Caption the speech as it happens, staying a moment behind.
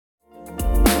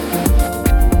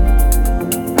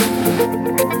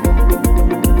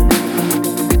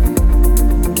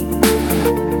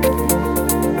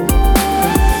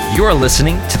You're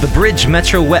listening to the Bridge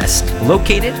Metro West,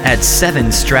 located at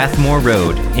 7 Strathmore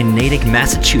Road in Natick,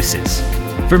 Massachusetts.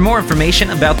 For more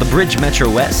information about the Bridge Metro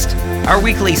West, our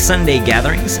weekly Sunday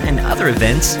gatherings, and other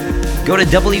events, go to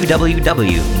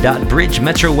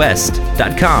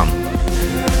www.bridgemetrowest.com.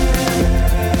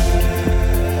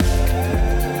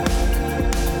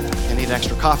 I need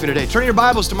extra coffee today. Turn your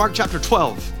Bibles to Mark chapter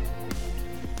 12.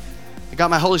 I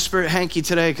got my Holy Spirit hanky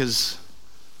today because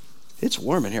it's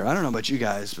warm in here. I don't know about you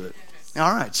guys, but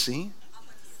all right, see?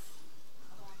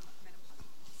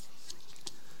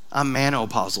 I'm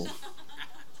manopausal.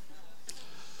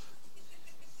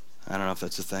 I don't know if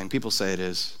that's a thing. People say it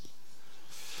is.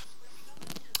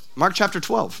 Mark chapter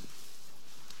 12.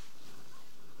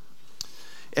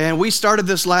 And we started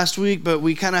this last week, but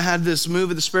we kind of had this move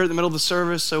of the Spirit in the middle of the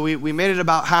service, so we made it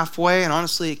about halfway, and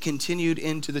honestly, it continued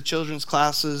into the children's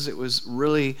classes. It was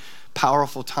really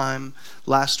powerful time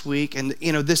last week, and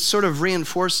this sort of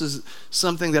reinforces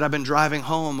something that I've been driving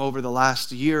home over the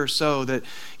last year or so, that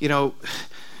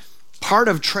part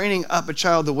of training up a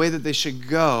child the way that they should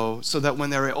go so that when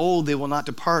they're old they will not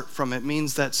depart from it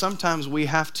means that sometimes we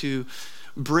have to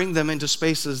bring them into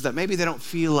spaces that maybe they don't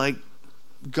feel like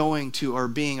going to or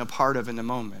being a part of in the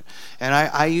moment. And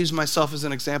I use myself as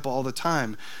an example all the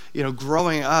time.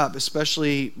 Growing up,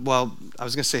 especially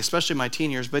my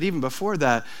teen years, but even before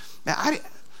that, man, I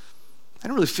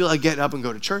didn't really feel like getting up and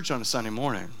go to church on a Sunday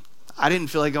morning. I didn't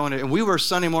feel like going to, and we were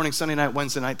Sunday morning, Sunday night,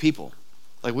 Wednesday night people.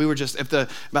 Like we were just,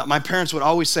 my parents would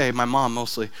always say, my mom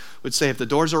mostly would say, if the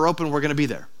doors are open, we're going to be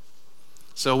there.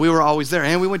 So we were always there.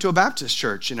 And we went to a Baptist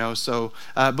church,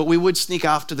 but we would sneak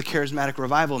off to the charismatic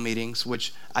revival meetings,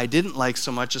 which I didn't like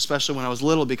so much, especially when I was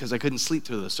little because I couldn't sleep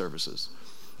through those services.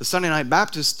 The Sunday night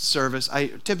Baptist service, I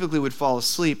typically would fall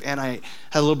asleep, and I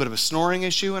had a little bit of a snoring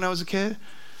issue when I was a kid.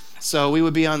 So we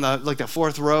would be on the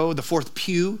fourth row, the fourth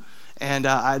pew, and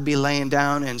I'd be laying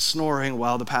down and snoring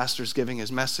while the pastor's giving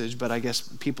his message, but I guess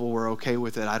people were okay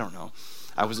with it. I don't know.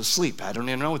 I was asleep. I don't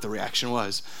even know what the reaction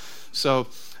was. So,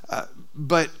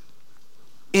 but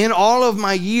in all of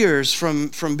my years from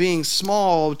being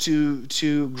small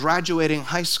to graduating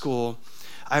high school,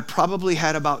 I probably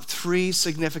had about 3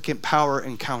 significant power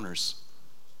encounters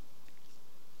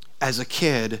as a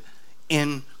kid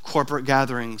in corporate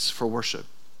gatherings for worship.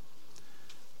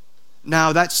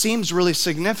 Now, that seems really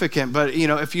significant, but,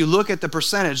 if you look at the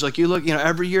percentage,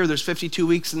 every year there's 52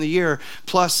 weeks in the year,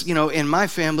 plus, in my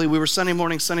family, we were Sunday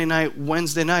morning, Sunday night,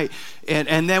 Wednesday night,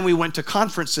 and then we went to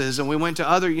conferences, and we went to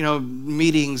other,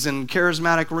 meetings and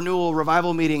charismatic renewal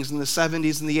revival meetings in the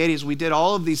 70s and the 80s. We did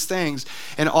all of these things,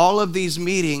 and all of these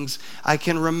meetings, I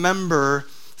can remember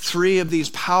 3 of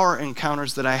these power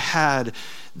encounters that I had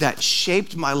that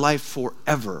shaped my life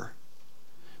forever.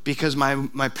 Because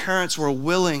my parents were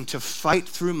willing to fight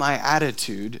through my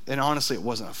attitude, and honestly, it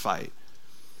wasn't a fight.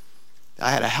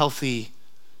 I had a healthy,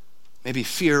 maybe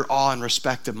fear, awe, and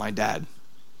respect of my dad.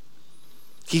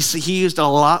 He used a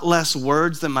lot less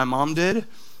words than my mom did,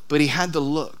 but he had the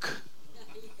look.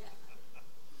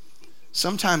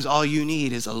 Sometimes all you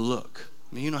need is a look.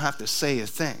 I mean, you don't have to say a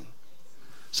thing.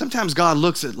 Sometimes God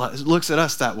looks at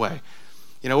us that way.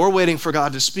 We're waiting for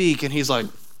God to speak, and he's like,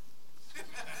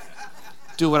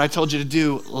 do what I told you to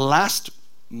do last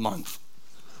month.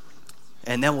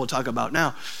 And then we'll talk about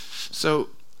now. So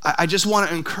I just want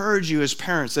to encourage you as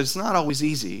parents that it's not always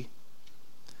easy,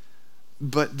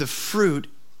 but the fruit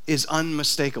is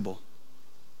unmistakable.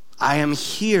 I am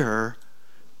here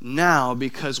now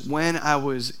because when I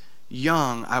was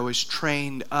young, I was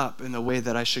trained up in the way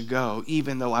that I should go,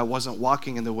 even though I wasn't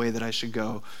walking in the way that I should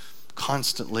go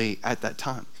constantly at that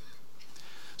time.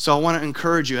 So I want to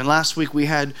encourage you. And last week we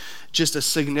had just a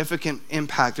significant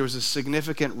impact. There was a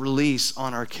significant release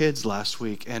on our kids last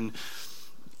week. And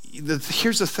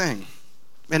here's the thing.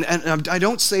 And I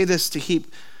don't say this to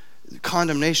heap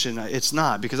condemnation. It's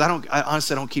not, because I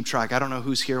honestly don't keep track. I don't know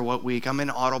who's here what week. I'm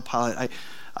in autopilot.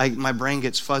 My brain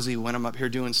gets fuzzy when I'm up here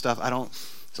doing stuff. A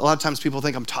lot of times people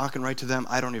think I'm talking right to them.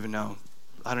 I don't even know.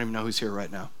 I don't even know who's here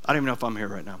right now. I don't even know if I'm here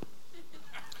right now.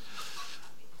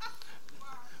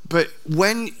 But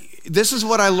this is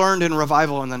what I learned in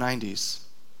revival in the 90s.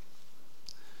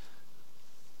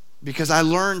 Because I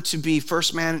learned to be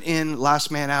first man in,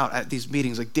 last man out at these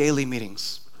meetings, like daily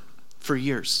meetings, for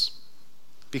years.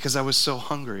 Because I was so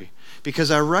hungry. Because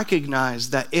I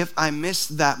recognized that if I miss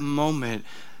that moment,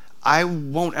 I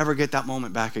won't ever get that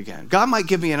moment back again. God might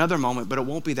give me another moment, but it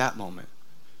won't be that moment.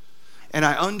 And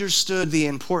I understood the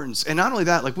importance. And not only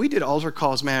that, we did altar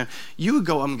calls, man, you would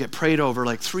go up and get prayed over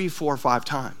 3, 4, 5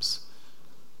 times.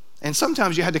 And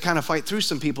sometimes you had to kind of fight through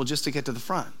some people just to get to the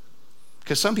front.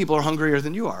 Because some people are hungrier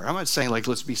than you are. I'm not saying like,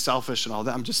 let's be selfish and all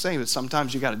that. I'm just saying that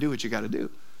sometimes you got to do what you got to do.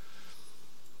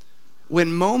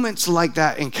 When moments like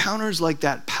that, encounters like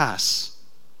that pass,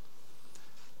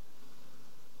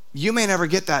 you may never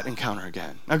get that encounter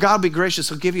again. Now, God will be gracious.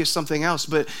 He'll give you something else.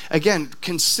 But again,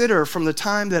 consider from the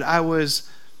time that I was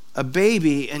a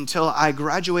baby until I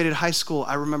graduated high school,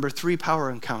 I remember 3 power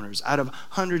encounters out of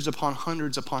hundreds upon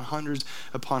hundreds upon hundreds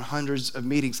upon hundreds of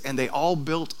meetings, and they all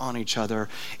built on each other,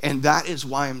 and that is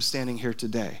why I'm standing here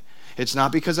today. It's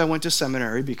not because I went to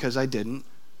seminary, because I didn't.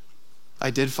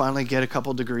 I did finally get a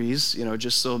couple degrees,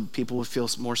 just so people would feel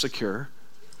more secure.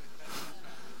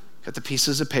 Got the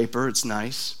pieces of paper, it's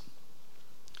nice.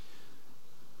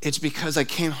 It's because I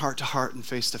came heart to heart and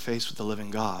face to face with the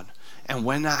living God. And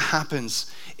when that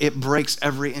happens, it breaks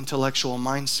every intellectual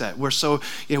mindset.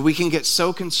 We can get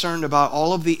so concerned about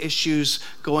all of the issues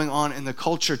going on in the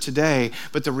culture today,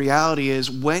 but the reality is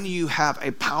when you have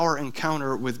a power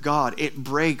encounter with God, it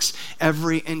breaks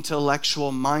every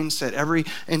intellectual mindset, every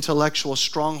intellectual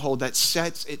stronghold that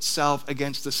sets itself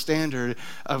against the standard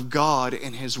of God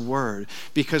and His Word,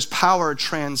 because power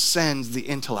transcends the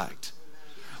intellect.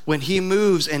 When He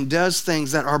moves and does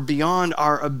things that are beyond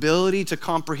our ability to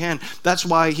comprehend. That's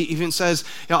why He even says,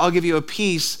 I'll give you a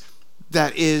peace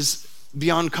that is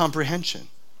beyond comprehension.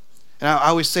 And I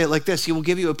always say it like this: He will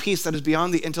give you a peace that is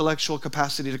beyond the intellectual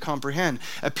capacity to comprehend.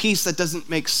 A peace that doesn't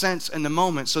make sense in the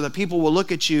moment, so that people will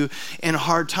look at you in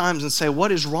hard times and say,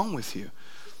 what is wrong with you?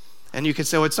 And you can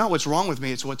say, well, it's not what's wrong with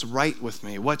me, it's what's right with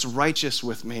me, what's righteous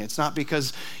with me. It's not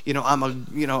because,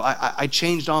 I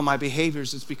changed all my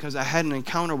behaviors. It's because I had an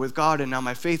encounter with God, and now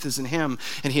my faith is in Him,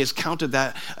 and He has counted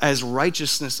that as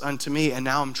righteousness unto me, and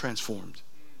now I'm transformed.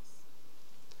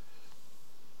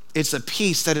 It's a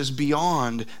peace that is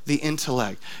beyond the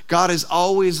intellect. God is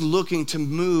always looking to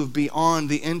move beyond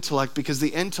the intellect, because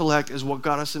the intellect is what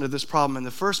got us into this problem in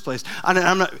the first place.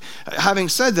 I'm not, having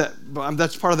said that,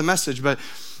 that's part of the message,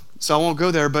 so I won't go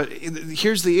there, but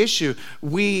here's the issue.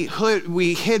 We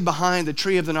hid behind the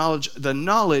tree of the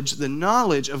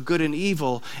knowledge of good and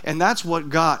evil, and that's what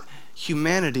got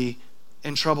humanity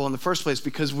in trouble in the first place,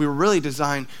 because we were really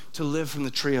designed to live from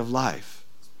the tree of life.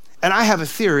 And I have a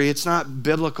theory, it's not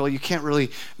biblical, you can't really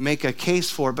make a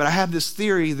case for it, but I have this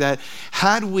theory that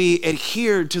had we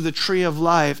adhered to the tree of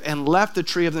life and left the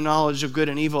tree of the knowledge of good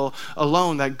and evil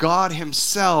alone, that God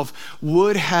Himself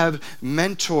would have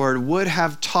mentored, would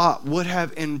have taught, would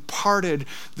have imparted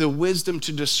the wisdom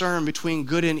to discern between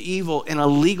good and evil in a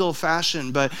legal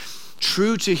fashion. But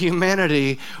true to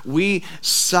humanity, we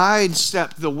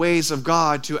sidestepped the ways of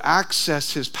God to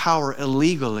access His power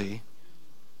illegally.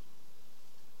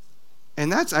 And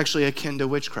that's actually akin to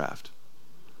witchcraft.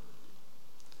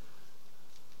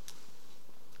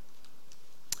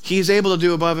 He's able to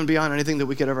do above and beyond anything that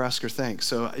we could ever ask or think.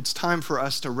 So it's time for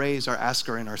us to raise our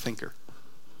asker and our thinker.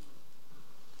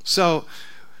 So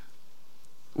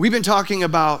we've been talking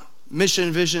about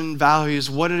mission, vision, values,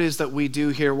 what it is that we do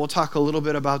here. We'll talk a little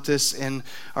bit about this in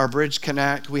our Bridge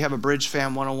Connect. We have a Bridge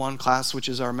Fam 101 class, which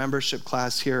is our membership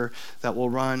class here that will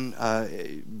run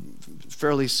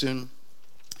fairly soon.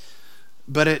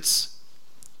 But it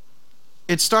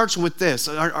starts with this.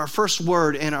 Our first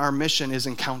word in our mission is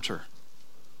encounter.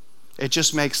 It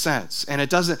just makes sense. And it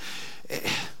doesn't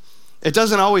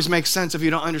always make sense if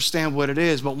you don't understand what it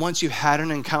is, but once you've had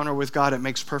an encounter with God, it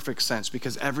makes perfect sense,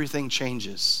 because everything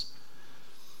changes.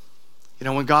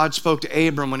 When God spoke to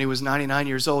Abram when he was 99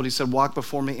 years old, He said, walk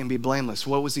before me and be blameless.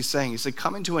 What was He saying? He said,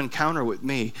 come into an encounter with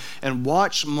me and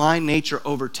watch my nature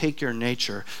overtake your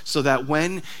nature, so that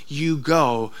when you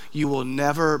go, you will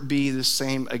never be the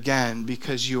same again,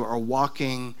 because you are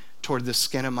walking toward the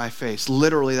skin of my face.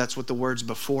 Literally, that's what the words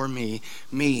before me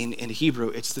mean in Hebrew.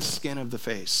 It's the skin of the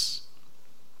face.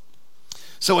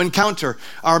 So encounter,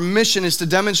 our mission is to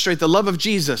demonstrate the love of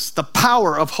Jesus, the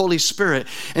power of Holy Spirit,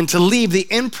 and to leave the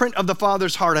imprint of the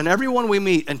Father's heart on everyone we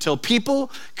meet, until people,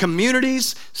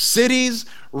 communities, cities,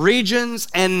 regions,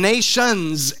 and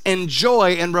nations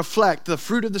enjoy and reflect the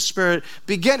fruit of the Spirit,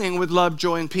 beginning with love,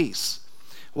 joy, and peace.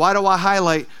 Why do I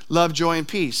highlight love, joy, and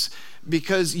peace?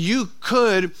 Because you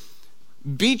could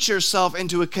beat yourself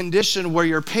into a condition where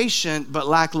you're patient but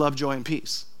lack love, joy, and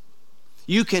peace.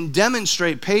 You can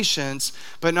demonstrate patience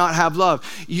but not have love.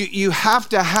 You have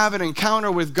to have an encounter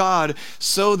with God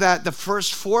so that the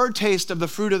first foretaste of the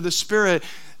fruit of the Spirit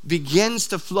begins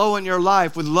to flow in your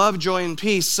life with love, joy, and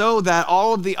peace, so that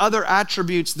all of the other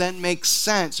attributes then make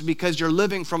sense, because you're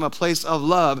living from a place of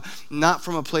love, not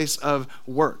from a place of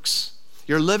works.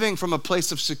 You're living from a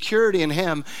place of security in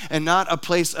him and not a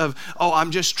place of, oh,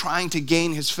 I'm just trying to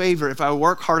gain his favor. If I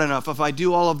work hard enough, if I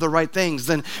do all of the right things,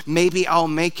 then maybe I'll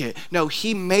make it. No,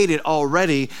 he made it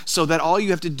already so that all you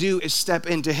have to do is step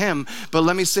into him. But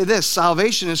let me say this,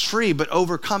 salvation is free, but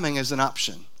overcoming is an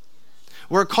option.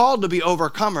 We're called to be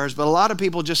overcomers, but a lot of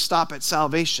people just stop at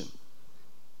salvation.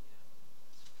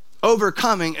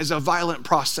 Overcoming is a violent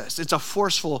process. It's a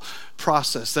forceful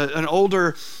process. An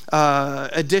older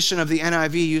edition of the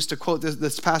NIV used to quote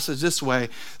this passage this way,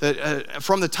 that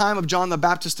from the time of John the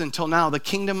Baptist until now, the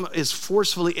kingdom is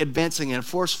forcefully advancing and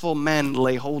forceful men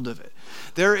lay hold of it.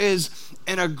 There is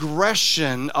an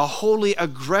aggression, a holy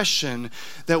aggression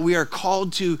that we are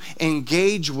called to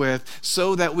engage with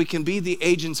so that we can be the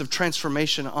agents of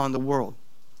transformation on the world.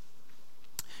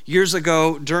 Years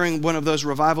ago, during one of those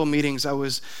revival meetings, I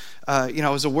was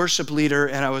a worship leader,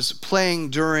 and I was playing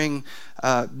during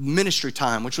ministry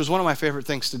time, which was one of my favorite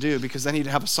things to do because then you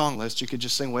didn't have a song list. You could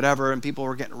just sing whatever, and people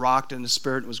were getting rocked in the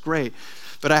spirit. It was great.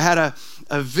 But I had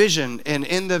a vision, and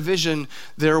in the vision,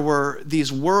 there were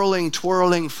these whirling,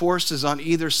 twirling forces on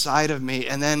either side of me.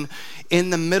 And then in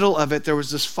the middle of it, there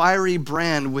was this fiery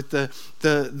brand with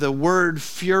the word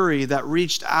fury that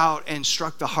reached out and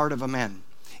struck the heart of a man.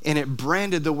 And it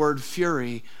branded the word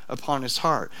fury upon his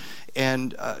heart.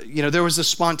 And, there was a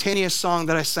spontaneous song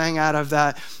that I sang out of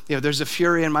that. There's a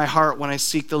fury in my heart when I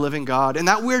seek the living God. And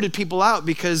that weirded people out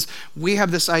because we have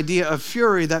this idea of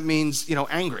fury that means,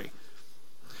 angry.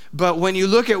 But when you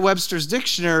look at Webster's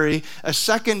dictionary, a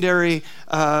secondary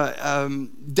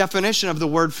definition of the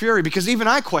word fury, because even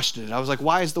I questioned it. I was like,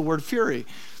 why is the word fury?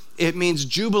 It means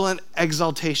jubilant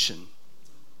exaltation.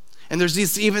 And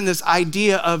there's even this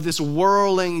idea of this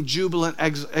whirling, jubilant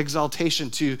exaltation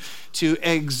to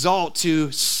exalt,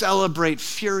 to celebrate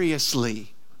furiously.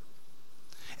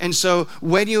 And so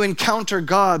when you encounter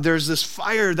God, there's this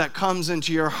fire that comes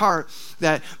into your heart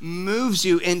that moves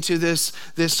you into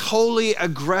this holy,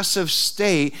 aggressive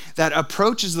state that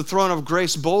approaches the throne of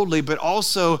grace boldly, but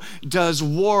also does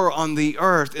war on the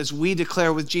earth as we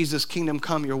declare with Jesus, kingdom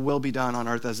come, your will be done on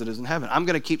earth as it is in heaven. I'm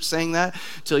going to keep saying that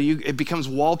till it becomes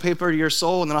wallpaper to your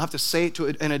soul, and then I'll have to say it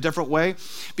in a different way,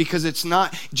 because it's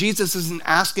not, Jesus isn't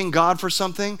asking God for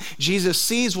something. Jesus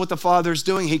sees what the Father's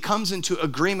doing. He comes into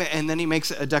agreement, and then he makes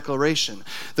it a declaration.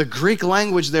 The Greek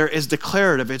language there is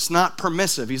declarative. It's not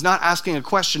permissive. He's not asking a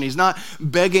question. He's not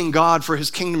begging God for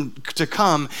his kingdom to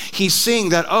come. He's seeing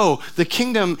that, the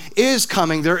kingdom is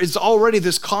coming. There is already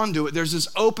this conduit. There's this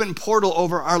open portal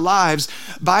over our lives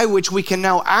by which we can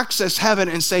now access heaven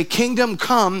and say, kingdom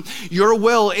come, your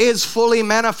will is fully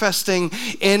manifesting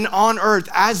on earth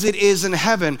as it is in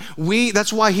heaven.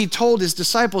 That's why he told his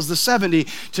disciples, the 70,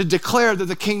 to declare that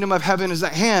the kingdom of heaven is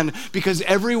at hand, because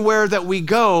everywhere that we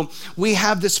go, we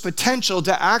have this potential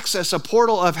to access a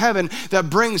portal of heaven that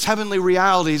brings heavenly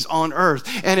realities on earth.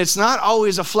 And it's not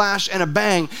always a flash and a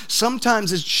bang.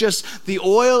 Sometimes it's just the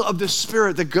oil of the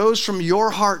Spirit that goes from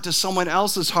your heart to someone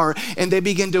else's heart, and they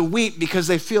begin to weep because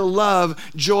they feel love,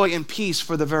 joy, and peace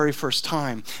for the very first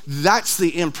time. That's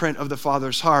the imprint of the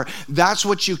Father's heart. That's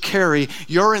what you carry.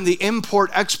 You're in the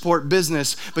import-export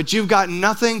business, but you've got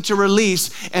nothing to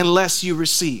release unless you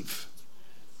receive.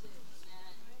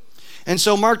 And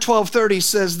so Mark 12:30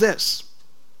 says this: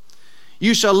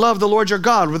 you shall love the Lord your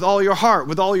God with all your heart,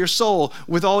 with all your soul,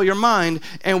 with all your mind,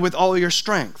 and with all your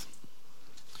strength.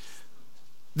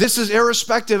 This is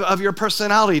irrespective of your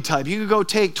personality type. You could go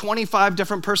take 25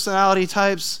 different personality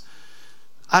types.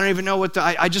 I don't even know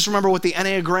I just remember what the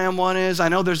Enneagram one is. I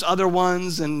know there's other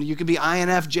ones, and you could be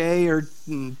INFJ or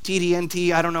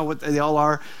TDNT. I don't know what they all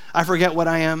are. I forget what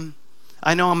I am.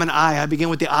 I know I'm an I. I begin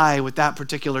with the I with that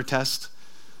particular test.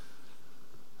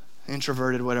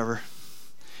 Introverted, whatever.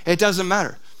 It doesn't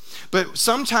matter. But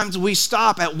sometimes we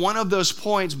stop at one of those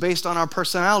points based on our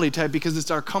personality type because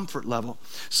it's our comfort level.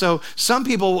 So some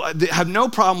people have no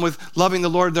problem with loving the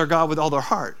Lord their God with all their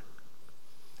heart.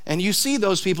 And you see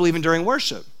those people even during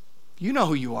worship. You know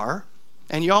who you are,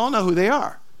 and you all know who they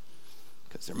are.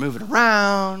 Because they're moving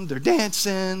around, they're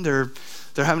dancing, they're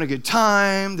having a good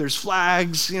time, there's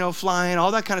flags, flying,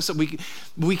 all that kind of stuff.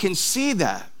 We can see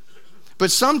that. But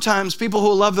sometimes people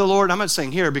who love the Lord, I'm not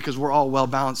saying here because we're all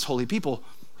well-balanced, holy people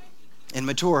and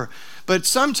mature, but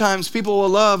sometimes people will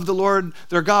love the Lord,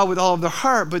 their God, with all of their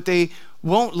heart, but they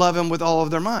won't love him with all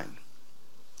of their mind.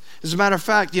 As a matter of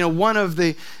fact, one of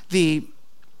the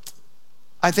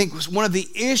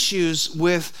issues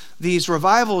with these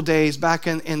revival days back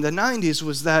in the 90s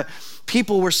was that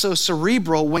people were so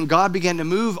cerebral when God began to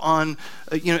move on,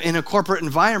 in a corporate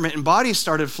environment and bodies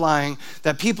started flying,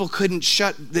 that people couldn't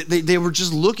they were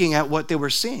just looking at what they were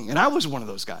seeing. And I was one of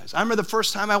those guys. I remember the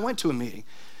first time I went to a meeting.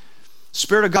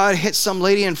 Spirit of God hit some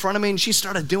lady in front of me and she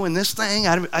started doing this thing.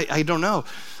 I don't know.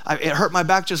 It hurt my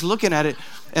back just looking at it.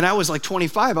 And I was like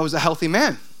 25. I was a healthy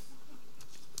man.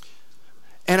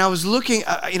 And I was looking,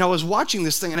 I was watching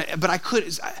this thing, but I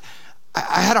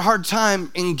had a hard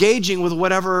time engaging with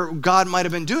whatever God might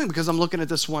have been doing because I'm looking at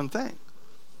this one thing.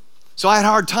 So I had a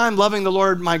hard time loving the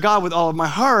Lord my God with all of my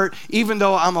heart, even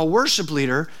though I'm a worship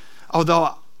leader,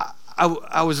 although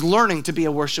I was learning to be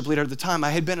a worship leader at the time.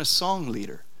 I had been a song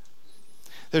leader.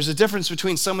 There's a difference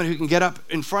between someone who can get up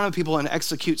in front of people and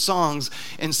execute songs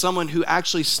and someone who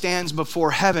actually stands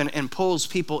before heaven and pulls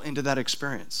people into that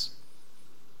experience.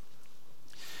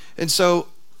 And so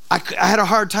I had a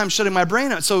hard time shutting my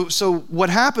brain out. So what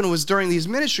happened was during these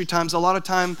ministry times, a lot of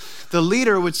time the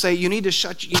leader would say, you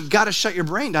got to shut your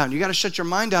brain down. You got to shut your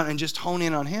mind down and just hone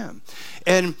in on him.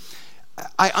 And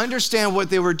I understand what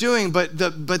they were doing, but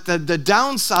the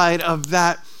downside of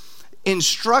that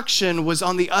instruction was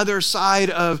on the other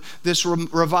side of this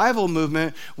revival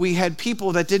movement. We had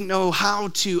people that didn't know how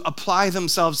to apply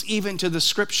themselves even to the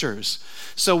scriptures.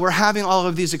 So we're having all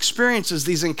of these experiences,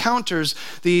 these encounters,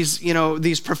 these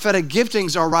prophetic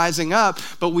giftings are rising up,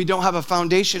 but we don't have a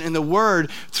foundation in the word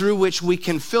through which we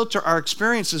can filter our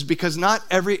experiences, because not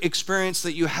every experience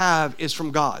that you have is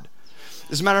from God.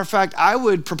 As a matter of fact, I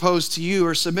would propose to you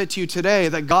or submit to you today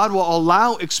that God will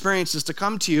allow experiences to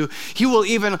come to you. He will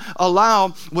even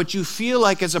allow what you feel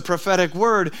like is a prophetic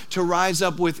word to rise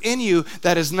up within you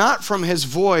that is not from his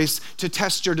voice, to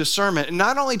test your discernment. And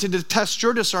not only to test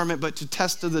your discernment, but to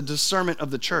test the discernment of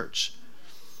the church.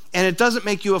 And it doesn't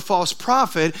make you a false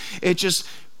prophet. It just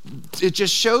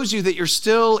shows you that you're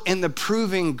still in the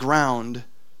proving ground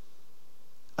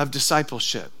of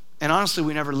discipleship. And honestly,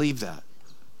 we never leave that.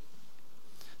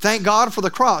 Thank God for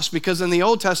the cross, because in the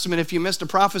Old Testament, if you missed a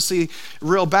prophecy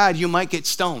real bad, you might get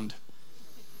stoned.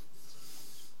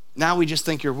 Now we just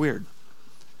think you're weird.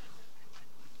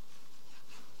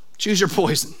 Choose your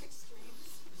poison.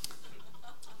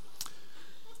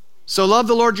 So love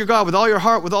the Lord your God with all your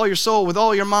heart, with all your soul, with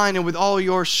all your mind, and with all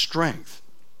your strength.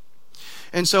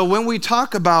 And so when we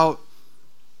talk about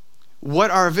what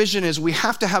our vision is, we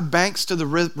have to have banks to the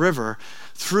river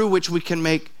through which we can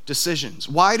make decisions.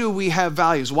 Why do we have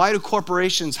values? Why do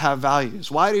corporations have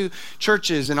values? Why do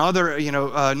churches and other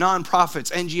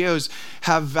nonprofits, NGOs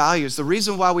have values? The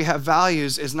reason why we have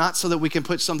values is not so that we can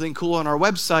put something cool on our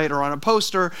website or on a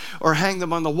poster or hang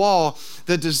them on the wall.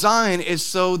 The design is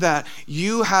so that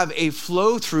you have a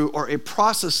flow through or a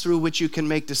process through which you can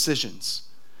make decisions.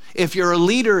 If you're a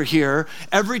leader here,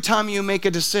 every time you make a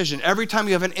decision, every time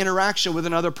you have an interaction with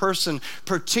another person,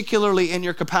 particularly in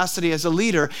your capacity as a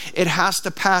leader, it has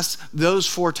to pass those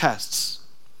 4 tests.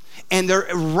 And they're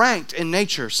ranked in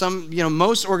nature.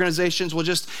 Most organizations will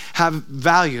just have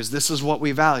values. This is what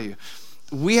we value.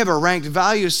 We have a ranked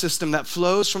value system that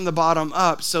flows from the bottom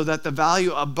up so that the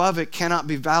value above it cannot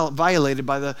be violated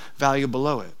by the value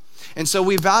below it. And so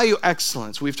we value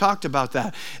excellence. We've talked about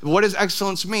that. What does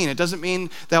excellence mean? It doesn't mean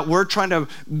that we're trying to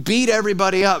beat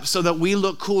everybody up so that we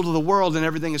look cool to the world and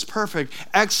everything is perfect.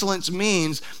 Excellence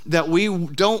means that we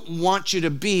don't want you to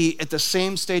be at the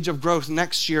same stage of growth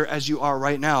next year as you are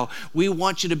right now. We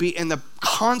want you to be in the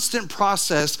constant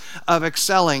process of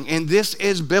excelling, and this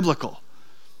is biblical.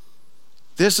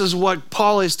 This is what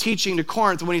Paul is teaching to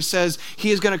Corinth when he says he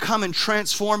is going to come and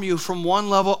transform you from one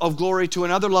level of glory to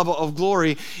another level of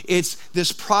glory. It's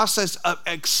this process of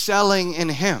excelling in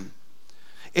him.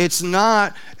 It's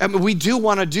not, we do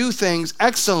want to do things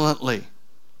excellently,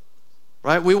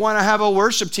 right? We want to have a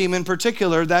worship team in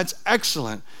particular that's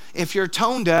excellent. If you're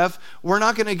tone deaf, we're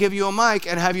not going to give you a mic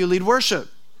and have you lead worship.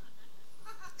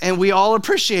 And we all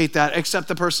appreciate that, except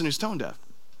the person who's tone deaf.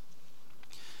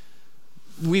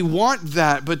 We want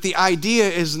that, but the idea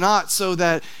is not so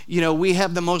that, we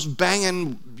have the most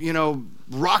banging,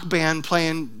 rock band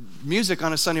playing music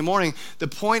on a Sunday morning. The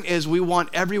point is we want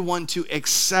everyone to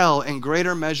excel in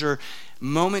greater measure,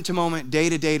 moment to moment, day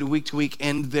to day, to week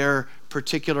in their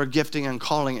particular gifting and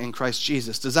calling in Christ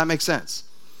Jesus. Does that make sense?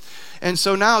 And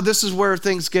so now this is where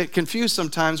things get confused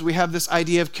sometimes. We have this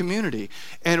idea of community.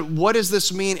 And what does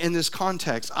this mean in this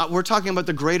context? We're talking about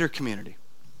the greater community.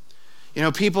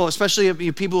 People,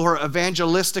 especially people who are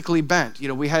evangelistically bent.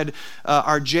 We had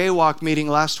our Jaywalk meeting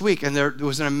last week, and there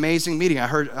was an amazing meeting. I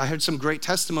heard some great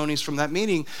testimonies from that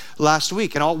meeting last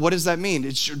week. And what does that mean?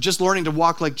 It's just learning to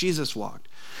walk like Jesus walked.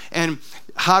 And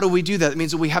how do we do that? It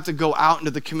means that we have to go out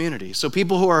into the community. So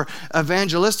people who are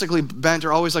evangelistically bent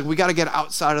are always like, we got to get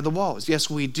outside of the walls. Yes,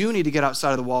 we do need to get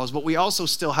outside of the walls, but we also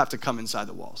still have to come inside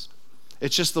the walls.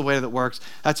 It's just the way that works.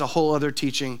 That's a whole other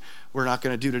teaching we're not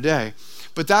going to do today.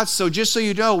 But just so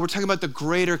you know, we're talking about the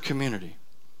greater community.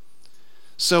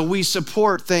 So we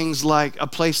support things like A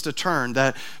Place to Turn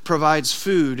that provides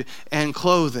food and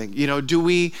clothing. Do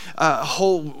we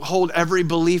hold every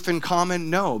belief in common?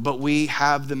 No, but we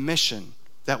have the mission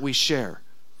that we share.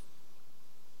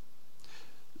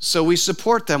 So we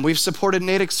support them. We've supported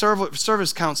Natick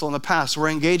Service Council in the past. We're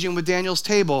engaging with Daniel's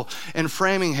Table in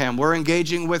Framingham. We're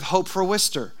engaging with Hope for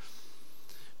Worcester.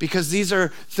 Because these are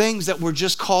things that we're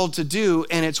just called to do,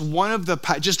 and it's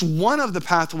just one of the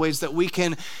pathways that we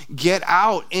can get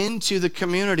out into the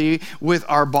community with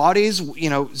our bodies,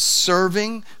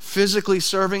 physically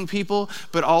serving people,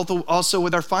 but also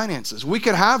with our finances. We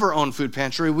could have our own food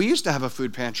pantry. We used to have a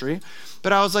food pantry,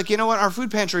 but I was like, our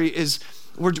food pantry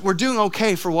we're doing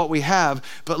okay for what we have,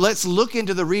 but let's look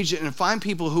into the region and find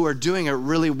people who are doing it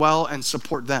really well and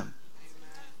support them.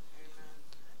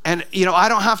 And, I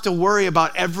don't have to worry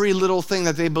about every little thing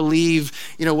that they believe,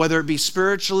 whether it be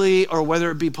spiritually or whether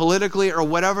it be politically or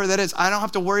whatever that is. I don't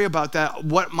have to worry about that.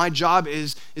 What my job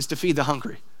is to feed the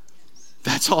hungry.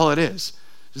 That's all it is.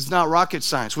 It's not rocket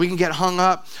science. We can get hung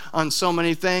up on so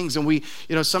many things, and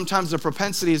sometimes the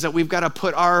propensity is that we've got to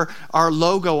put our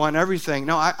logo on everything.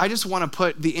 No, I just want to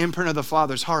put the imprint of the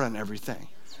Father's heart on everything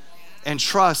and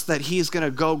trust that he's going to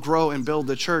go grow and build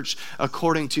the church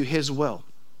according to his will.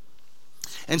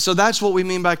 And so that's what we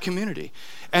mean by community.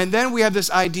 And then we have this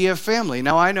idea of family.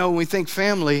 Now, I know when we think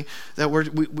family that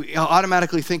we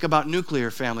automatically think about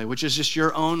nuclear family, which is just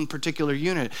your own particular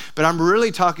unit. But I'm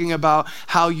really talking about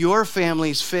how your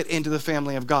families fit into the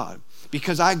family of God.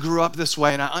 Because I grew up this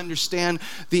way and I understand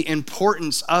the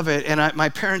importance of it. And my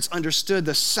parents understood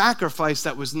the sacrifice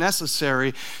that was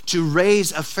necessary to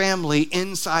raise a family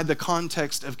inside the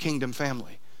context of kingdom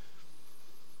family.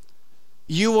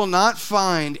 You will not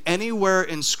find anywhere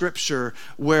in Scripture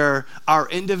where our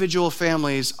individual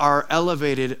families are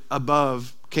elevated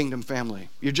above kingdom family.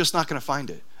 You're just not going to find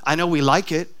it. I know we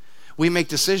like it. We make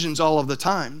decisions all of the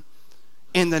time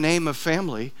in the name of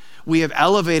family. We have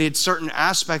elevated certain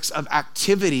aspects of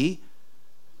activity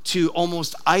to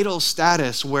almost idol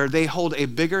status where they hold a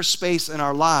bigger space in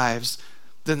our lives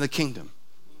than the kingdom.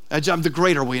 I'm the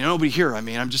greater we. Nobody here,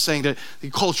 I'm just saying that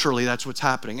culturally that's what's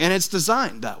happening. And it's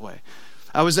designed that way.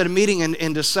 I was at a meeting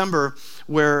in December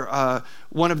where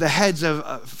one of the heads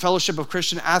of Fellowship of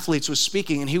Christian Athletes was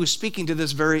speaking, and he was speaking to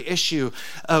this very issue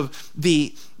of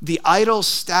the idol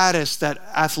status that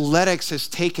athletics has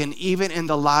taken even in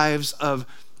the lives of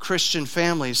Christian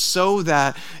families, so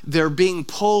that they're being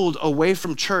pulled away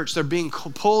from church, they're being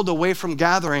pulled away from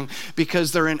gathering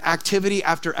because they're in activity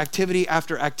after activity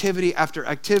after activity after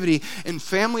activity, and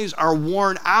families are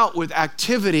worn out with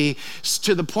activity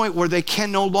to the point where they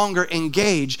can no longer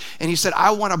engage. And he said,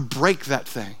 I want to break that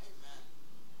thing.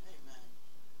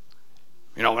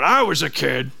 When I was a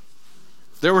kid,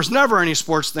 there was never any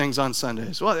sports things on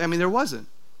Sundays. Well, there wasn't.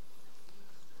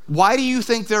 Why do you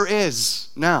think there is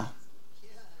now?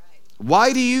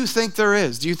 Why do you think there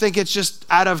is? Do you think it's just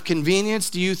out of convenience?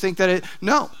 Do you think that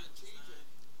no.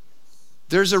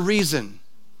 There's a reason,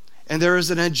 and there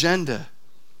is an agenda.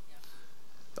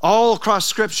 All across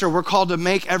Scripture, we're called to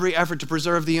make every effort to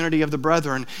preserve the unity of the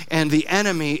brethren, and the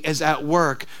enemy is at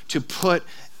work to put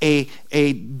a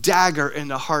dagger in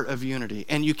the heart of unity.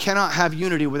 And you cannot have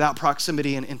unity without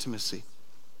proximity and intimacy.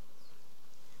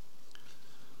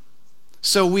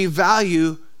 So we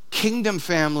value kingdom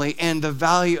family and the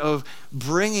value of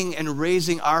bringing and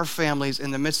raising our families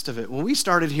in the midst of it. When we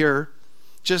started here,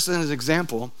 just as an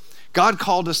example, God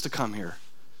called us to come here.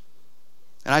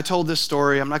 And I told this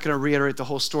story. I'm not going to reiterate the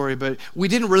whole story, but we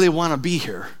didn't really want to be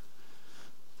here.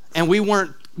 And we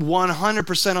weren't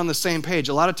 100% on the same page.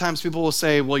 A lot of times people will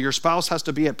say, well, your spouse has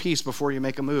to be at peace before you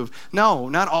make a move. No,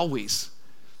 not always.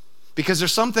 Because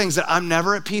there's some things that I'm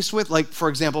never at peace with, like, for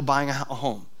example, buying a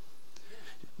home.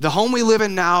 The home we live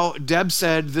in now, Deb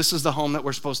said, this is the home that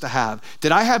we're supposed to have.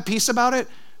 Did I have peace about it?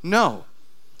 No.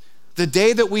 The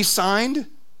day that we signed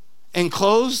and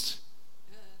closed,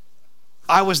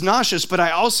 I was nauseous, but I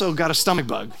also got a stomach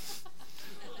bug.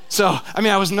 So,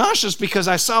 I was nauseous because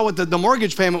I saw what the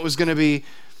mortgage payment was going to be,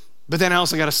 but then I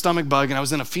also got a stomach bug, and I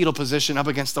was in a fetal position up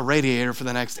against the radiator for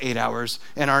the next 8 hours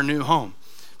in our new home.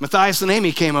 Matthias and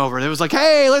Amy came over. It was like,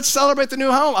 hey, let's celebrate the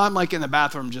new home. I'm like in the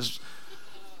bathroom just...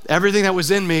 Everything that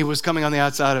was in me was coming on the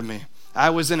outside of me.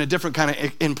 I was in a different kind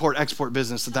of import-export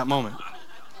business at that moment.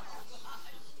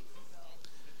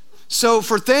 So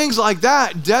for things like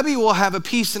that, Debbie will have a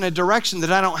peace and a direction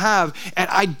that I don't have. And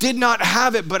I did not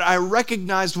have it, but I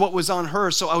recognized what was on her,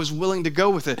 so I was willing to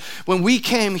go with it. When we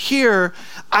came here,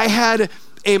 I had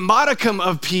a modicum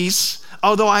of peace,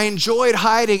 although I enjoyed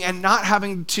hiding and not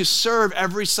having to serve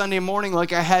every Sunday morning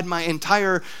like I had my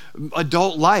entire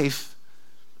adult life.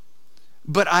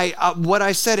 But what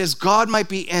I said is, God might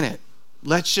be in it.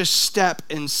 Let's just step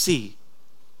and see.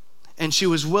 And she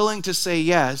was willing to say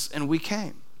yes, and we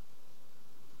came.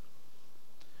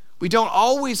 We don't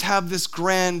always have this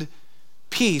grand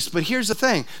peace, but here's the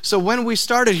thing. So when we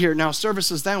started here, now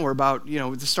services then were about,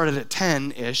 we started at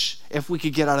 10-ish, if we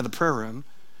could get out of the prayer room.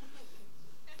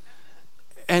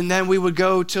 And then we would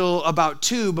go till about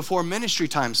 2 before ministry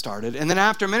time started. And then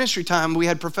after ministry time, we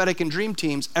had prophetic and dream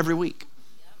teams every week.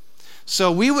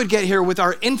 So we would get here with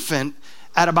our infant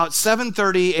at about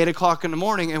 7:30, 8 o'clock in the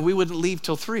morning, and we wouldn't leave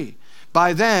till 3.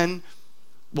 By then,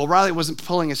 Riley wasn't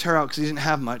pulling his hair out because he didn't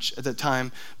have much at the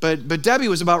time, but Debbie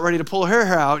was about ready to pull her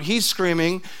hair out. He's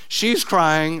screaming, she's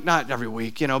crying, not every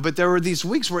week, but there were these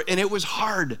weeks and it was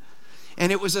hard,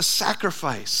 and it was a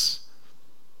sacrifice,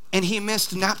 and he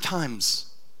missed nap times.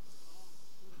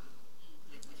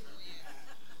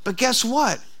 But guess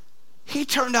what? He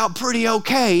turned out pretty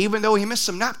okay, even though he missed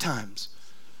some nap times.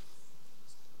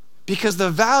 Because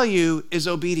the value is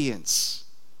obedience.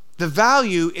 The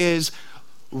value is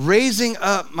raising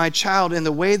up my child in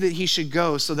the way that he should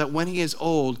go, so that when he is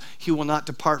old, he will not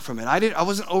depart from it. I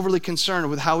wasn't overly concerned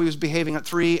with how he was behaving at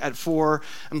 3, at 4.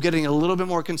 I'm getting a little bit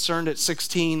more concerned at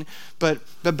 16. But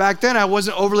back then I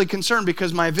wasn't overly concerned,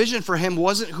 because my vision for him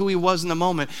wasn't who he was in the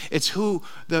moment. It's who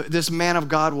this man of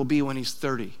God will be when he's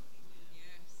 30.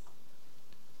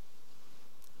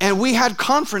 And we had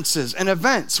conferences and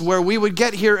events where we would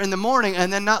get here in the morning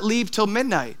and then not leave till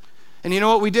midnight. And you know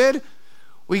what we did?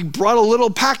 We brought a little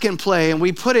pack and play, and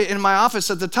we put it in my office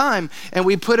at the time, and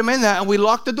we put him in that, and we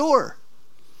locked the door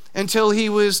until he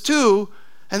was 2,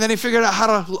 and then he figured out how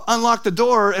to unlock the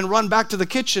door and run back to the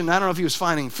kitchen. I don't know if he was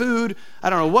finding food. I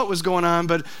don't know what was going on,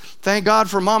 but thank God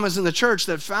for mamas in the church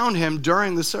that found him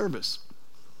during the service.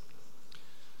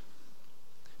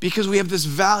 Because we have this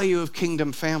value of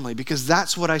kingdom family, because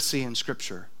that's what I see in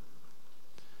Scripture.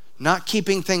 Not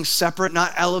keeping things separate,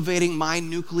 not elevating my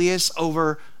nucleus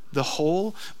over the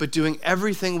whole, but doing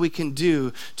everything we can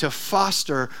do to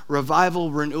foster revival,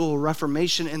 renewal,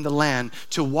 reformation in the land,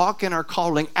 to walk in our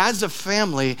calling as a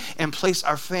family and place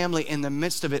our family in the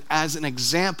midst of it as an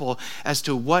example as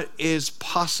to what is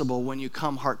possible when you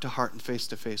come heart to heart and face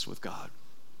to face with God.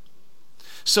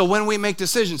 So when we make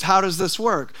decisions, how does this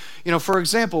work? For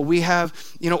example, we have,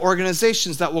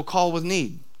 organizations that will call with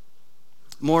need.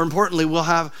 More importantly, we'll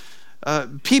have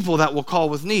people that will call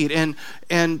with need.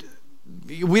 And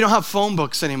we don't have phone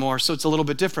books anymore, so it's a little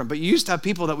bit different. But you used to have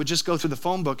people that would just go through the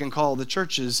phone book and call the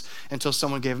churches until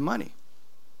someone gave them money.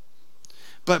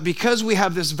 But because we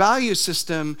have this value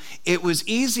system, it was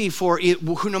easy for it,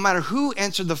 no matter who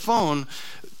answered the phone,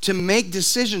 to make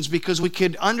decisions, because we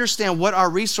could understand what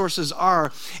our resources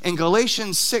are. And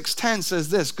Galatians 6:10 says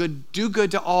this: do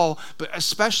good to all, but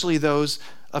especially those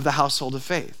of the household of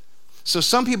faith. So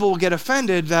some people will get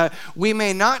offended that we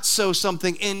may not sow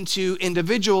something into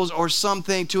individuals or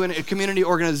something to a community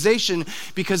organization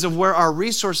because of where our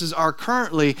resources are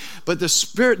currently. But the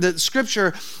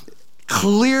Scripture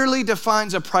clearly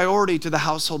defines a priority to the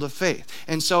household of faith.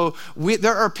 And so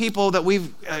there are people that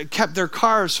we've kept their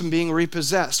cars from being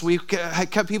repossessed. We've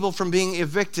kept people from being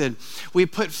evicted. We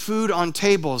put food on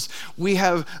tables. We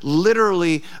have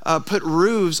literally put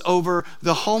roofs over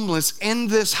the homeless in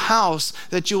this house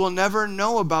that you will never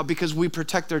know about, because we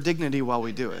protect their dignity while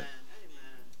we do it.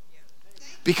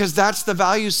 Because that's the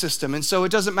value system. And so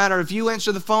it doesn't matter if you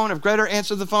answer the phone, if Greta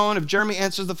answers the phone, if Jeremy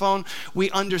answers the phone.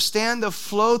 We understand the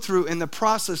flow through and the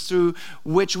process through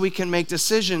which we can make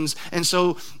decisions. And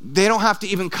so they don't have to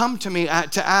even come to me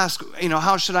to ask,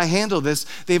 how should I handle this?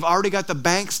 They've already got the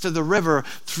banks to the river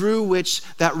through which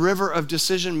that river of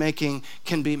decision making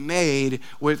can be made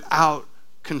without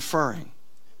conferring.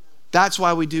 That's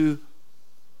why we do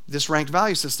this ranked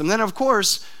value system. Then, of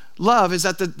course, love is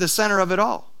at the center of it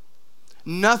all.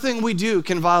 Nothing we do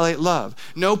can violate love.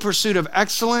 No pursuit of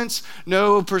excellence,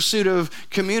 no pursuit of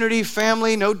community,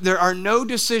 family. There are no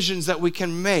decisions that we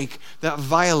can make that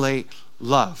violate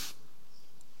love.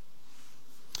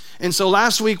 And so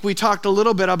last week we talked a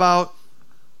little bit about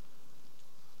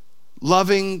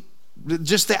loving,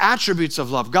 just the attributes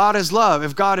of love. God is love.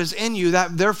 If God is in you,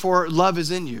 that therefore love is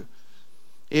in you,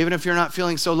 even if you're not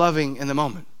feeling so loving in the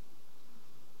moment.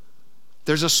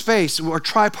 There's a space, we're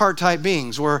tripartite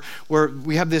beings, where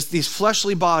we have these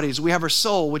fleshly bodies. We have our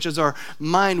soul, which is our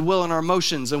mind, will, and our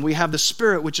emotions. And we have the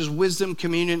spirit, which is wisdom,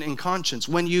 communion, and conscience.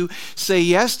 When you say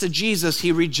yes to Jesus,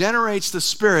 he regenerates the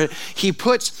spirit. He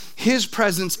puts his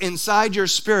presence inside your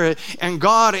spirit. And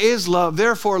God is love.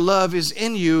 Therefore, love is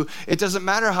in you. It doesn't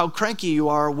matter how cranky you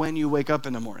are when you wake up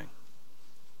in the morning.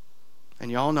 And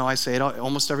you all know I say it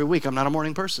almost every week. I'm not a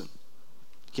morning person.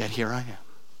 Yet here I am.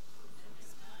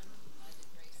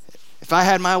 If I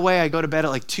had my way, I'd go to bed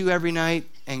at like 2 every night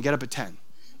and get up at 10.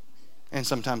 And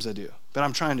sometimes I do. But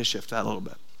I'm trying to shift that a little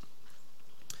bit.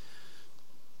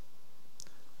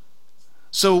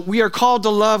 So we are called to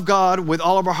love God with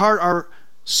all of our heart, our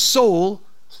soul,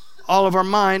 all of our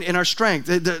mind, and our strength.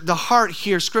 The heart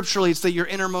here, scripturally, it's your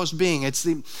innermost being. It's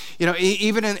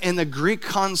even in the Greek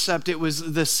concept, it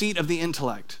was the seat of the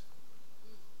intellect.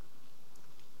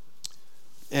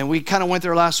 And we kind of went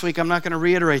there last week. I'm not going to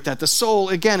reiterate that. The soul,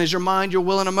 again, is your mind, your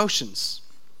will, and emotions.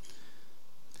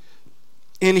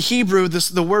 In Hebrew,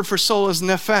 the word for soul is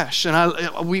nephesh.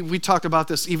 And we talked about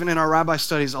this even in our rabbi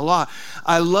studies a lot.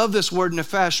 I love this word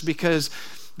nephesh because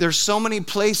there's so many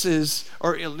places,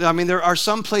 there are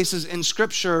some places in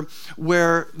Scripture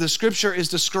where the Scripture is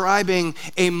describing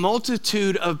a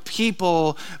multitude of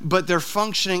people, but they're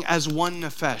functioning as one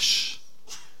nephesh,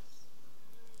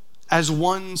 as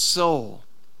one soul.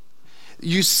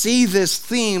 You see this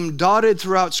theme dotted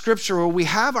throughout Scripture where we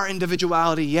have our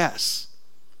individuality, yes,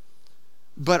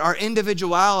 but our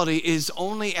individuality is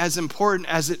only as important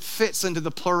as it fits into the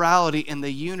plurality and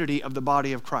the unity of the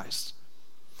body of Christ.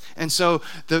 And so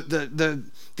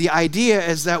the idea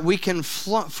is that we can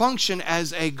function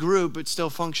as a group but still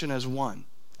function as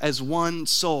one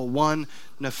soul, one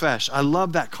nephesh. I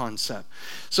love that concept.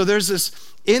 So there's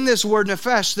this, in this word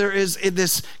nephesh, there is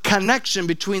this connection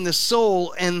between the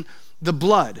soul and the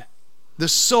blood, the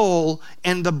soul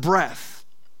and the breath.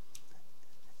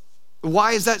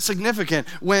 Why is that significant?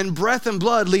 When breath and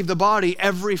blood leave the body,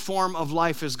 every form of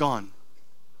life is gone.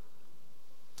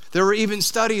 There were even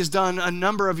studies done a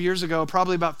number of years ago,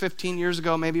 probably about 15 years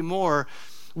ago, maybe more,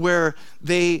 where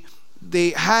they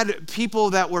had people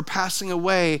that were passing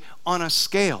away on a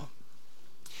scale.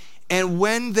 And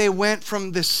when they went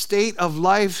from the state of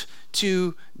life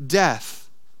to death,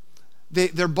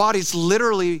 their bodies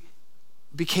literally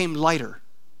became lighter.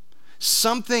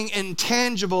 Something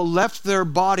intangible left their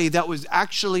body that was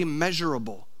actually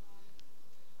measurable.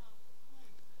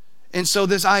 And so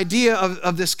this idea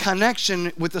of this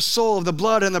connection with the soul, of the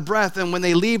blood and the breath, and when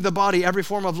they leave the body, every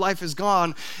form of life is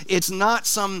gone. It's not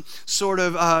some sort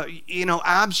of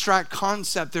abstract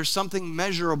concept. There's something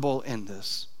measurable in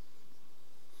this.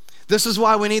 This is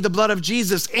why we need the blood of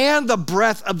Jesus and the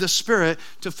breath of the Spirit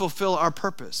to fulfill our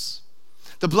purpose.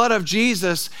 The blood of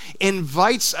Jesus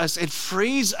invites us, it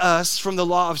frees us from the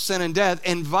law of sin and death,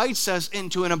 invites us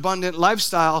into an abundant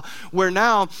lifestyle where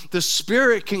now the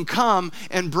Spirit can come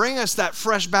and bring us that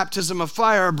fresh baptism of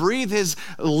fire, breathe His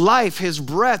life, His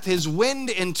breath, His wind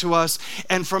into us.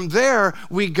 And from there,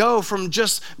 we go from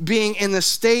just being in the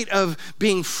state of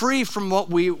being free from what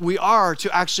we are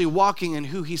to actually walking in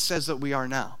who He says that we are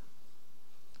now.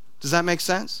 Does that make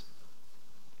sense?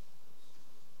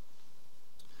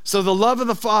 So the love of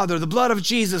the Father, the blood of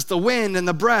Jesus, the wind and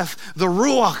the breath, the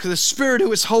Ruach, the Spirit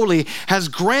who is holy, has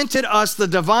granted us the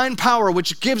divine power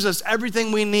which gives us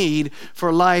everything we need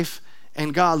for life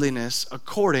and godliness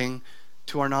according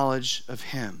to our knowledge of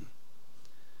Him.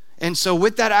 And so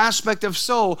with that aspect of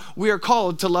soul, we are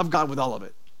called to love God with all of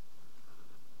it.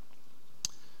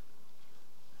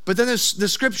 But then the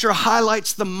Scripture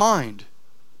highlights the mind.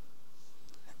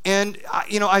 And,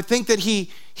 I think that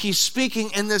he's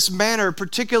speaking in this manner,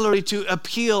 particularly to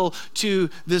appeal to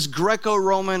this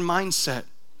Greco-Roman mindset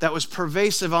that was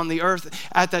pervasive on the earth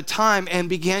at that time and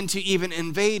began to even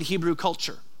invade Hebrew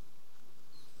culture.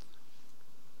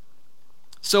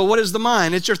 So what is the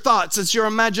mind? It's your thoughts, it's your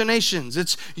imaginations,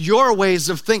 it's your ways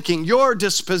of thinking, your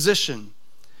disposition.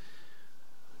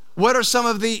 What are some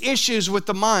of the issues with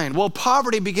the mind? Well,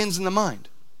 poverty begins in the mind.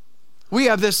 We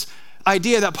have this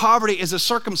idea that poverty is a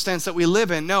circumstance that we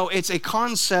live in. No, it's a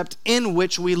concept in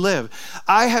which we live.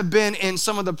 I have been in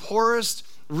some of the poorest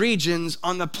regions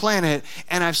on the planet,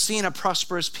 and I've seen a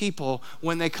prosperous people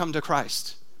when they come to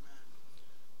Christ.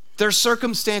 Their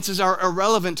circumstances are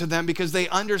irrelevant to them because they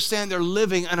understand they're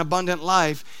living an abundant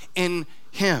life in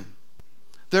Him.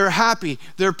 They're happy,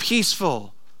 they're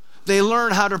peaceful. They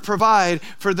learn how to provide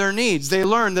for their needs. They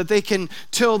learn that they can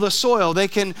till the soil. They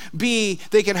can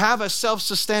have a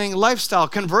self-sustaining lifestyle.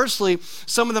 Conversely,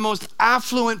 some of the most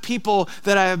affluent people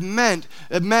that I have met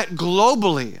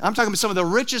globally, I'm talking about some of the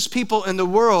richest people in the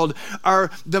world,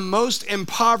 are the most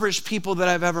impoverished people that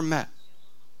I've ever met.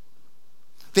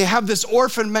 They have this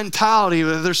orphan mentality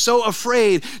where they're so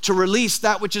afraid to release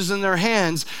that which is in their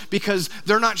hands because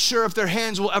they're not sure if their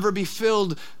hands will ever be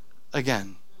filled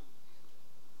again.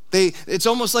 It's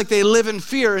almost like they live in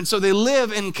fear, and so they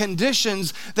live in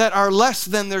conditions that are less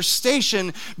than their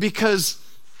station because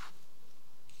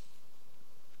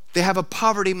they have a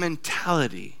poverty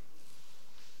mentality.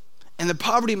 And the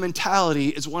poverty mentality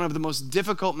is one of the most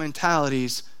difficult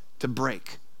mentalities to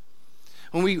break.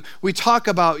 When we talk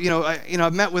about,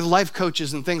 I've met with life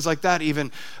coaches and things like that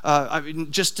even,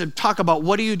 just to talk about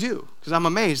what do you do? Because I'm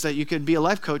amazed that you could be a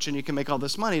life coach and you can make all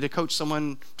this money to coach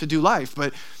someone to do life.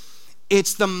 But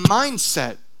it's the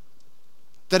mindset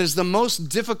that is the most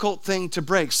difficult thing to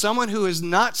break. Someone who is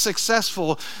not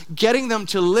successful, getting them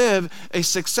to live a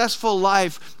successful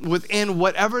life within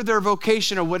whatever their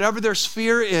vocation or whatever their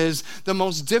sphere is, the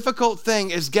most difficult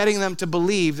thing is getting them to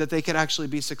believe that they can actually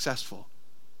be successful.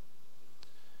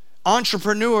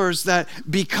 Entrepreneurs that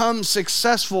become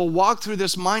successful walk through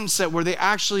this mindset where they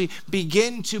actually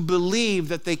begin to believe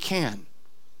that they can.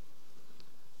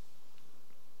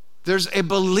 There's a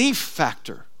belief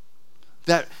factor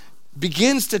that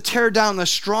begins to tear down the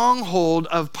stronghold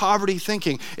of poverty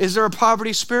thinking. Is there a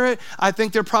poverty spirit? I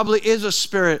think there probably is a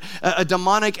spirit, a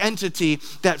demonic entity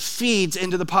that feeds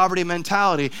into the poverty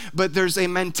mentality. But there's a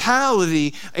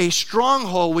mentality, a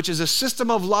stronghold, which is a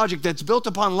system of logic that's built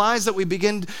upon lies that we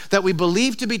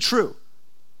believe to be true.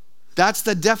 That's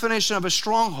the definition of a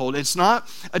stronghold. It's not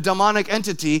a demonic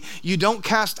entity. You don't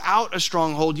cast out a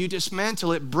stronghold. You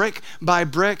dismantle it brick by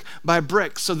brick by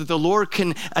brick so that the Lord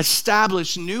can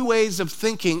establish new ways of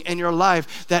thinking in your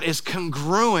life that is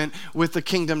congruent with the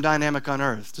kingdom dynamic on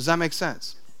earth. Does that make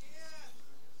sense?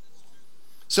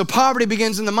 So poverty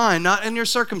begins in the mind, not in your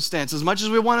circumstance. As much as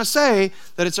we want to say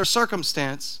that it's our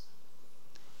circumstance,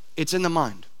 it's in the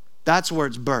mind. That's where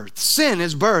it's birthed. Sin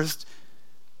is birthed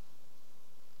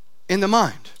in the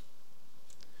mind.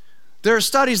 There are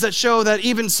studies that show that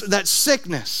even that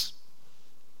sickness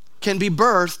can be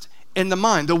birthed in the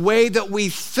mind. The way that we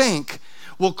think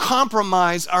will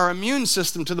compromise our immune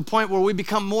system to the point where we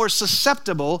become more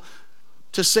susceptible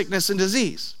to sickness and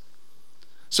disease.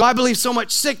 So I believe so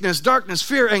much sickness, darkness,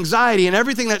 fear, anxiety, and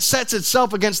everything that sets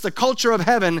itself against the culture of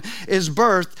heaven is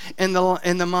birthed in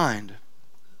the mind.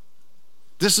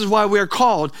 This is why we are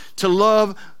called to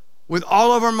love with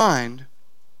all of our mind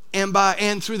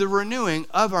and through the renewing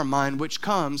of our mind, which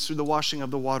comes through the washing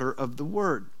of the water of the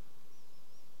word.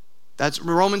 That's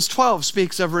Romans 12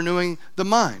 speaks of renewing the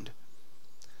mind.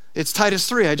 It's Titus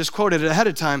 3, I just quoted it ahead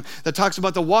of time, that talks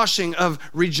about the washing of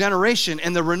regeneration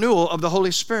and the renewal of the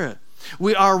Holy Spirit.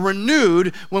 We are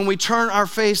renewed when we turn our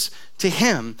face to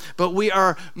Him, but we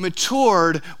are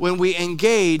matured when we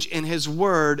engage in His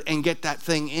word and get that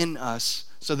thing in us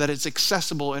so that it's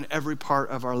accessible in every part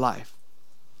of our life.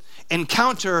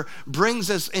 Encounter brings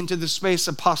us into the space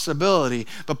of possibility,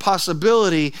 but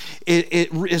possibility it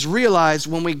is realized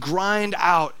when we grind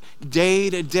out day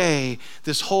to day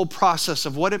this whole process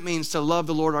of what it means to love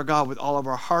the Lord our God with all of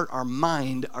our heart, our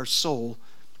mind, our soul,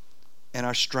 and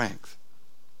our strength.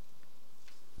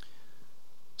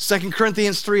 2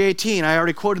 Corinthians 3:18, I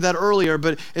already quoted that earlier,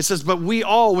 but it says, but we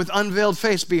all with unveiled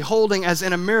face, beholding as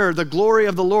in a mirror the glory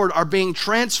of the Lord, are being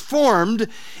transformed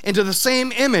into the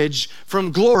same image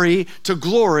from glory to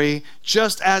glory,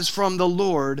 just as from the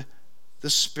Lord,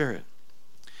 the Spirit.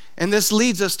 And this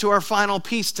leads us to our final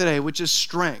piece today, which is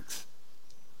strength.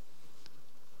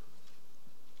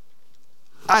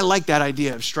 I like that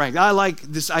idea of strength. I like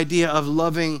this idea of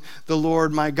loving the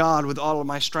Lord my God with all of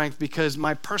my strength because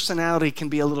my personality can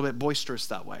be a little bit boisterous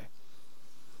that way.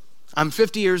 I'm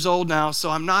 50 years old now, so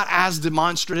I'm not as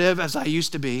demonstrative as I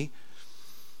used to be.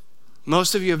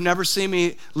 Most of you have never seen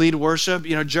me lead worship.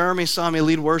 Jeremy saw me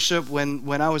lead worship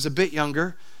when I was a bit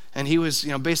younger, and he was,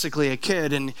 basically a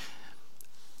kid, and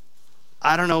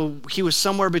I don't know, he was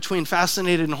somewhere between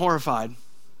fascinated and horrified.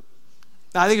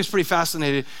 I think it's pretty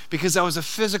fascinating because I was a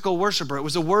physical worshiper. It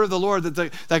was the word of the Lord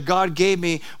that God gave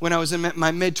me when I was in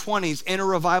my mid-20s in a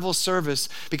revival service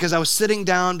because I was sitting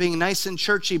down being nice and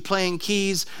churchy playing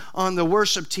keys on the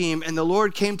worship team, and the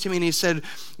Lord came to me and He said,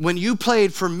 when you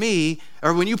played for me,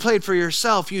 or when you played for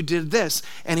yourself, you did this.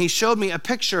 And He showed me a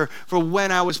picture for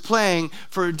when I was playing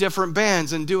for different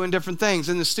bands and doing different things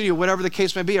in the studio, whatever the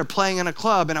case may be, or playing in a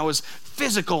club, and I was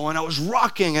physical and I was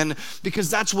rocking, and because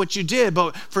that's what you did.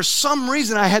 But for some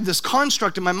reason, I had this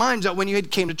construct in my mind that when you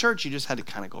came to church, you just had to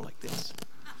kind of go like this.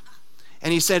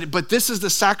 And He said, but this is the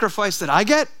sacrifice that I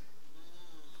get?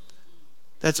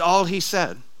 That's all He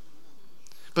said.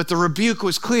 But the rebuke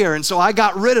was clear, and so I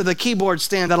got rid of the keyboard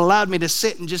stand that allowed me to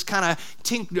sit and just kind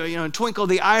of twinkle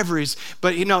the ivories.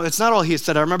 But it's not all He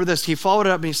said. I remember this. He followed it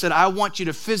up and He said, I want you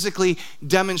to physically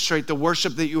demonstrate the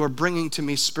worship that you are bringing to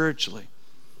me spiritually.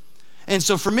 And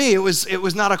so for me, it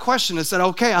was not a question. It said,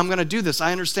 okay, I'm going to do this.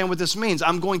 I understand what this means.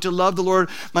 I'm going to love the Lord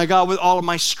my God with all of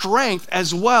my strength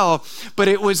as well. But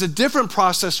it was a different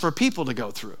process for people to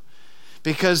go through.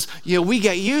 Because we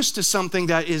get used to something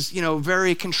that is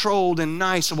very controlled and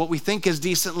nice and what we think is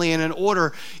decently and in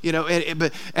order,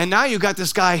 and now you got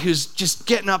this guy who's just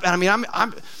getting up. And I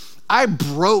mean, I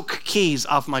broke keys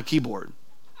off my keyboard.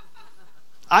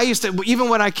 I used to, even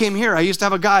when I came here, I used to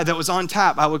have a guy that was on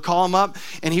tap. I would call him up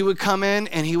and he would come in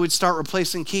and he would start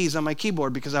replacing keys on my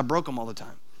keyboard because I broke them all the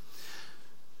time.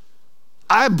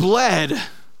 I bled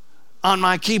on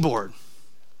my keyboard.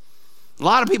 A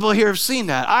lot of people here have seen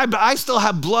that. I still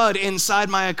have blood inside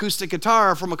my acoustic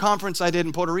guitar from a conference I did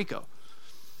in Puerto Rico.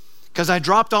 Because I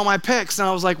dropped all my picks and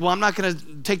I was like, well, I'm not going to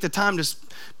take the time to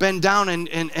bend down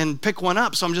and pick one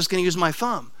up, so I'm just going to use my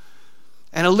thumb.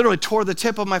 And I literally tore the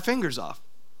tip of my fingers off.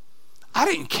 I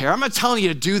didn't care. I'm not telling you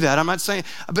to do that. I'm not saying,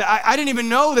 but I didn't even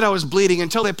know that I was bleeding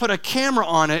until they put a camera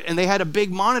on it and they had a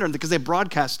big monitor because they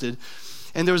broadcasted.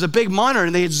 And there was a big monitor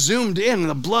and they had zoomed in and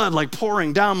the blood like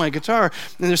pouring down my guitar.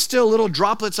 And there's still little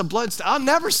droplets of blood. I'll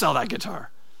never sell that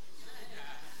guitar.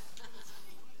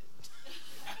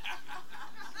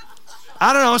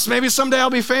 I don't know. So maybe someday I'll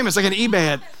be famous. I can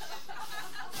eBay it.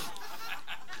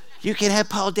 You can have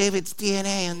Paul David's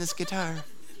DNA on this guitar.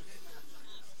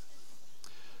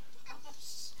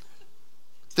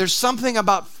 There's something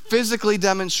about physically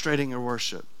demonstrating your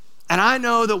worship. And I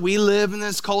know that we live in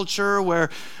this culture where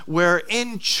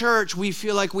in church we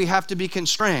feel like we have to be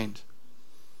constrained.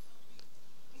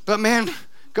 But man,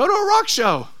 go to a rock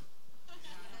show.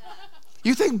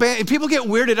 You think people get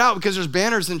weirded out because there's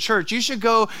banners in church. You should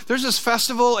go, there's this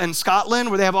festival in Scotland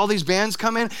where they have all these bands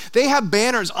come in. They have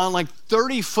banners on like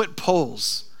 30-foot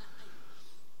poles.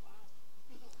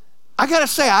 I gotta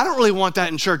say, I don't really want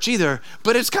that in church either,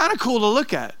 but it's kind of cool to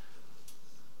look at.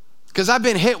 Because I've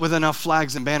been hit with enough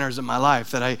flags and banners in my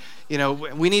life that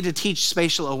we need to teach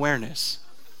spatial awareness.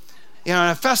 In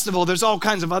a festival, there's all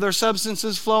kinds of other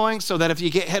substances flowing so that if you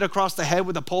get hit across the head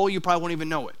with a pole, you probably won't even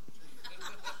know it.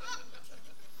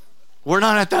 We're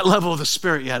not at that level of the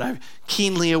Spirit yet. I'm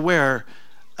keenly aware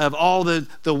of all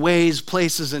the ways,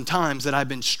 places, and times that I've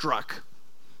been struck.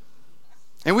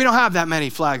 And we don't have that many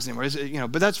flags anymore,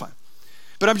 but that's fine.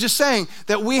 But I'm just saying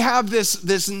that we have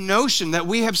this notion that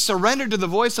we have surrendered to the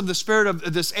voice of the Spirit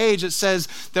of this age that says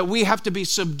that we have to be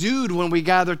subdued when we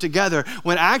gather together,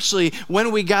 when actually,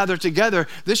 when we gather together,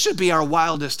 this should be our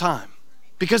wildest time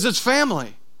because it's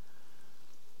family.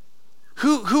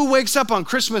 Who wakes up on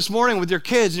Christmas morning with your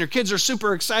kids and your kids are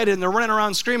super excited and they're running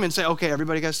around screaming and say, okay,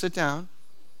 everybody got to sit down.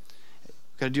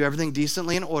 Got to do everything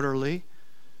decently and orderly.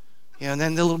 And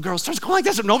then the little girl starts going like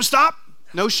this. No, stop.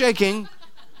 No shaking.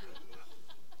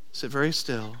 Sit very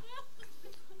still.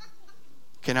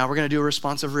 Okay, now we're going to do a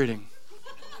responsive reading.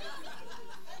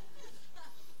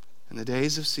 In the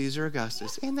days of Caesar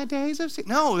Augustus. In the days of Caesar.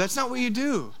 No, that's not what you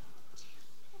do.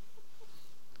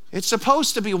 It's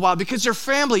supposed to be wild because your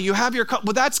family, you have your,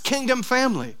 well, that's kingdom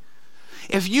family.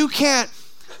 If you can't,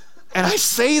 and I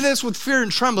say this with fear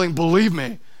and trembling, believe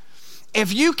me,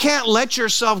 if you can't let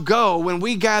yourself go when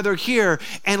we gather here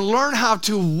and learn how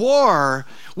to war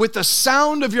with the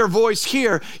sound of your voice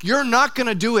here, you're not going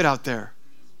to do it out there.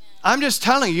 I'm just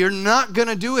telling you, you're not going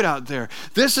to do it out there.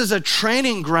 This is a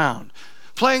training ground.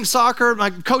 Playing soccer, my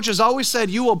coach has always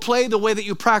said, you will play the way that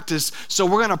you practice, so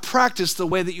we're going to practice the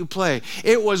way that you play.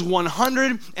 It was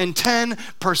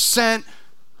 110%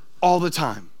 all the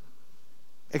time,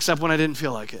 except when I didn't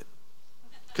feel like it.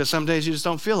 Because some days you just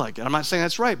don't feel like it. I'm not saying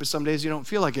that's right, but some days you don't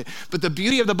feel like it. But the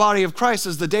beauty of the body of Christ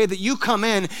is the day that you come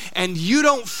in and you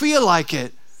don't feel like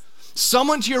it,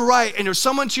 someone to your right and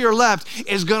someone to your left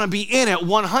is going to be in it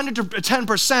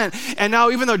 110%. And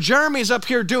now even though Jeremy's up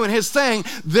here doing his thing,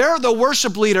 they're the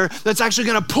worship leader that's actually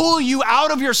going to pull you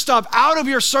out of your stuff, out of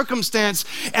your circumstance,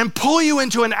 and pull you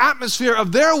into an atmosphere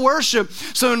of their worship.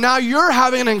 So now you're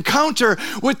having an encounter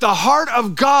with the heart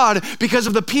of God because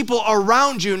of the people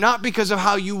around you, not because of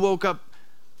how you woke up.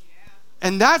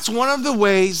 And that's one of the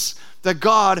ways that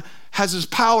God has his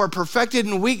power perfected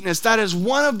in weakness. That is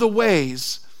one of the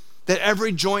ways that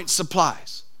every joint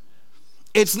supplies.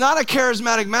 It's not a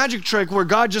charismatic magic trick where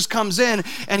God just comes in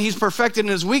and he's perfected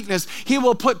in his weakness. He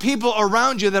will put people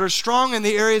around you that are strong in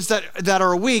the areas that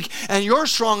are weak, and you're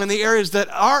strong in the areas that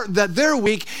they're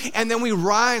weak, and then we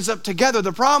rise up together.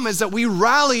 The problem is that we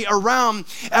rally around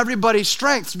everybody's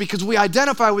strengths because we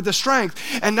identify with the strength.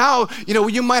 And now,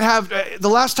 you might have, the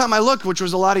last time I looked, which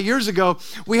was a lot of years ago,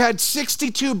 we had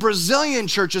 62 Brazilian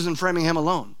churches in Framingham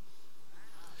alone.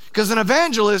 Because an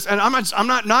evangelist, and I'm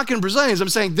not knocking Brazilians, I'm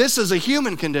saying this is a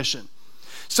human condition.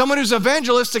 Someone who's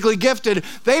evangelistically gifted,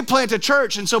 they plant a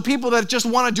church, and so people that just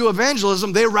want to do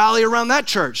evangelism, they rally around that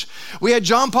church. We had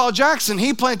John Paul Jackson,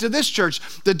 he planted this church.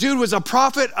 The dude was a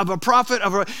prophet of a prophet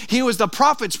he was the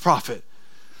prophet's prophet.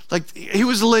 Like, he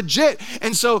was legit.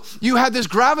 And so you had this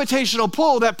gravitational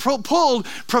pull that pulled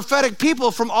prophetic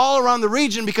people from all around the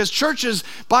region because churches,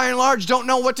 by and large, don't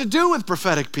know what to do with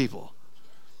prophetic people.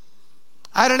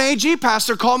 I had an AG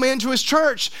pastor call me into his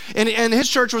church, and his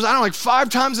church was, I don't know, like 5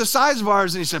 times the size of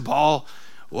ours. And he said, Paul,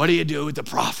 what do you do with the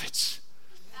prophets?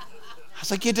 I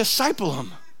was like, you disciple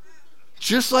them,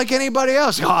 just like anybody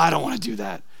else. Oh, I don't want to do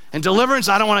that. And deliverance,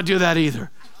 I don't want to do that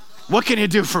either. What can you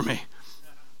do for me?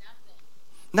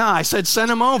 No, I said, send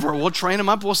them over. We'll train them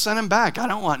up. We'll send them back. I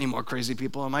don't want any more crazy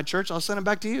people in my church. I'll send them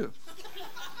back to you.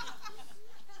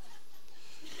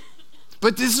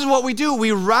 But this is what we do.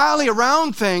 We rally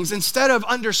around things instead of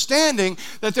understanding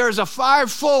that there is a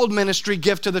 5-fold ministry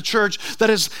gift to the church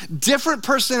that is different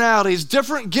personalities,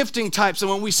 different gifting types. And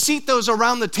when we seat those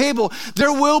around the table,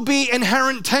 there will be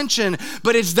inherent tension.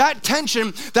 But it's that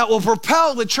tension that will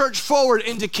propel the church forward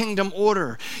into kingdom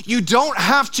order. You don't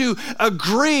have to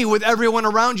agree with everyone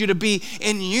around you to be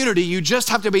in unity. You just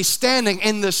have to be standing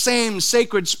in the same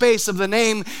sacred space of the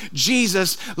name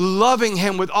Jesus, loving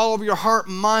him with all of your heart,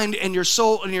 mind, and your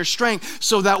soul and your strength,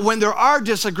 so that when there are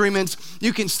disagreements,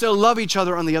 you can still love each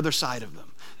other on the other side of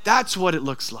them. That's what it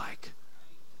looks like.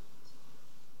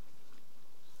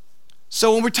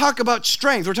 So when we talk about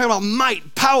strength, we're talking about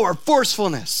might, power,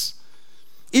 forcefulness,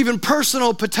 even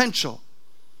personal potential.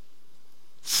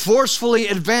 Forcefully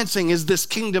advancing is this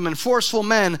kingdom, and forceful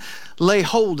men lay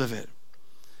hold of it.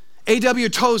 A.W.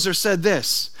 Tozer said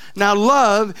this: now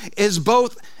love is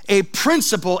both a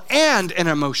principle and an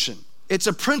emotion. It's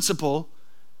a principle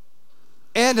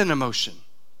and an emotion.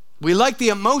 We like the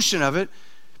emotion of it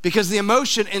because the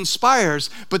emotion inspires,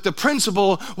 but the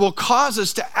principle will cause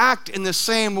us to act in the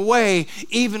same way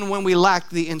even when we lack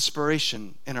the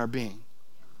inspiration in our being.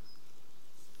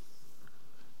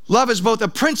 Love is both a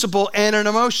principle and an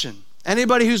emotion.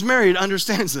 Anybody who's married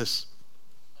understands this.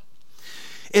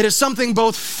 It is something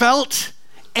both felt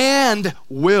and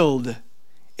willed.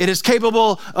 It is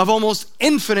capable of almost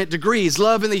infinite degrees.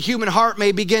 Love in the human heart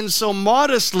may begin so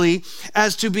modestly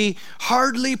as to be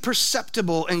hardly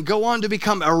perceptible and go on to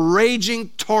become a raging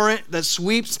torrent that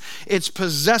sweeps its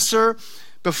possessor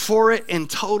before it in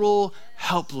total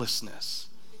helplessness.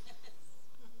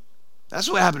 That's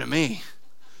what happened to me.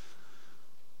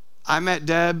 I met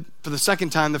Deb for the second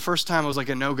time. The first time was like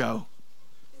a no-go.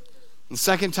 The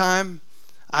second time,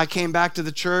 I came back to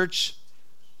the church.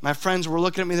 My friends were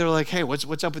looking at me. They were like, hey,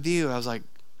 what's up with you? I was like,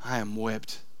 I am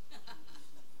whipped.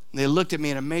 And they looked at me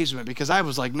in amazement because I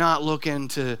was like not looking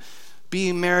to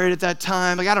be married at that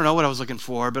time. Like, I don't know what I was looking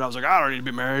for, but I was like, I don't need to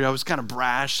be married. I was kind of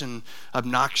brash and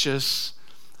obnoxious.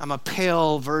 I'm a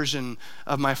pale version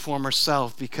of my former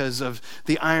self because of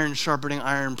the iron sharpening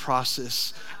iron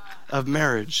process of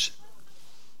marriage.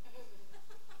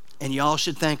 And y'all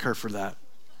should thank her for that.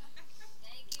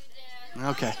 Thank you, Dad.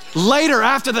 Okay. Later,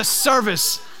 after the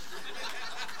service,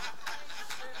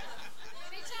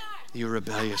 you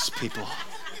rebellious people.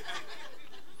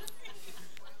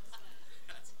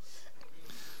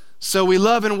 So we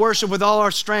love and worship with all our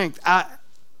strength out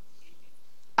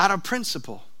of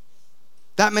principle.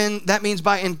 That means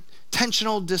by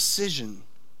intentional decision.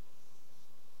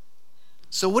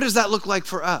 So what does that look like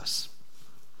for us?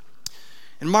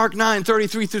 In Mark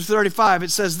 9:33 through 35,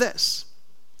 it says this.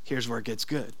 Here's where it gets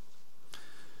good.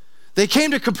 They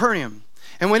came to Capernaum,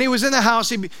 and when he was in the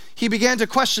house, he began to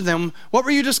question them, what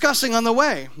were you discussing on the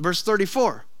way? Verse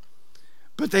 34.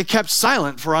 But they kept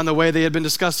silent, for on the way they had been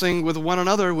discussing with one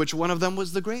another which one of them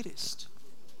was the greatest.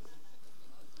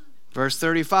 Verse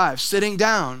 35, sitting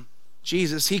down,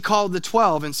 Jesus, he called the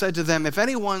 12 and said to them, if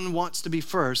anyone wants to be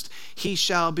first, he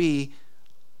shall be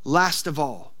last of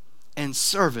all and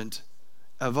servant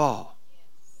of all.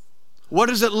 What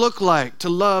does it look like to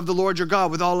love the Lord your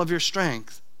God with all of your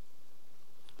strength?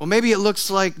 Well, maybe it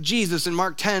looks like Jesus in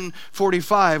Mark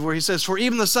 10:45, where he says, for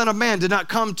even the Son of Man did not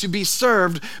come to be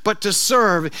served, but to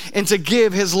serve and to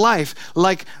give his life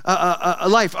like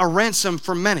a ransom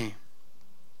for many.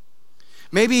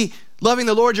 Maybe loving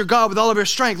the Lord your God with all of your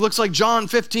strength looks like John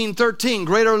 15:13.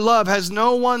 Greater love has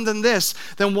no one than this,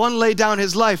 than one lay down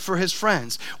his life for his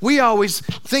friends. We always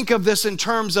think of this in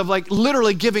terms of like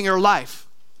literally giving your life.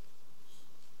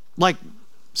 Like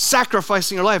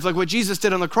sacrificing your life, like what Jesus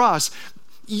did on the cross.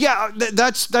 Yeah,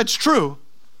 that's true.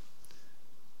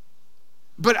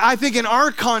 But I think in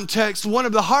our context, one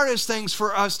of the hardest things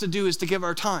for us to do is to give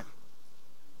our time.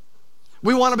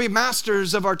 We want to be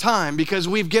masters of our time because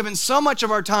we've given so much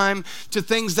of our time to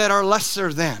things that are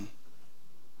lesser than.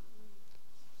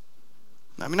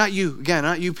 I mean, not you, again,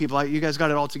 not you people. You guys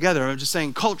got it all together. I'm just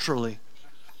saying culturally.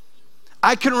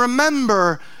 I can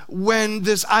remember when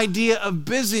this idea of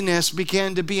busyness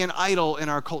began to be an idol in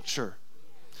our culture.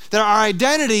 That our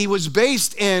identity was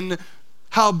based in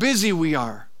how busy we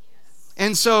are.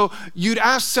 And so you'd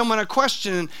ask someone a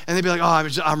question and they'd be like,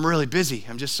 oh, I'm really busy.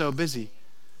 I'm just so busy.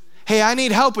 Hey, I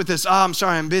need help with this. Oh, I'm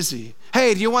sorry, I'm busy.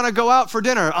 Hey, do you want to go out for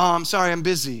dinner? Oh, I'm sorry, I'm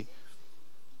busy.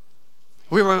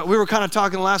 We were kind of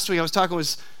talking last week. I was talking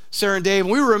with Sarah and Dave,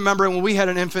 and we were remembering when we had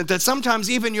an infant that sometimes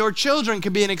even your children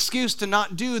can be an excuse to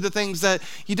not do the things that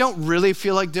you don't really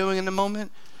feel like doing in the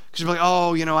moment. Because you're like,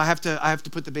 oh, I have to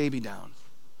put the baby down.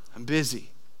 I'm busy.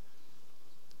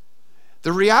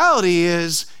 The reality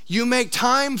is you make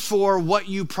time for what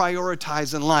you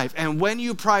prioritize in life. And when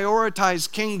you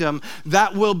prioritize kingdom,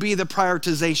 that will be the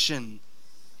prioritization.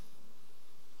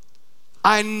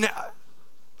 I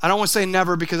don't want to say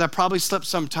never because I probably slip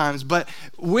sometimes, but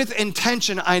with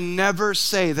intention, I never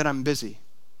say that I'm busy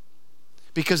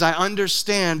because I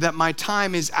understand that my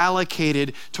time is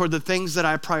allocated toward the things that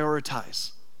I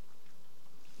prioritize.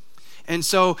 And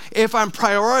so if I'm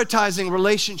prioritizing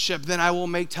relationship, then I will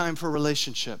make time for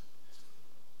relationship,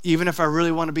 even if I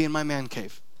really want to be in my man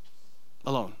cave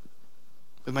alone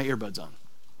with my earbuds on.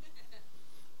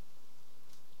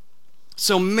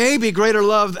 So maybe greater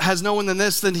love has no one than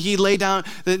this, than you lay down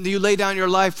your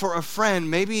life for a friend.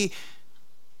 Maybe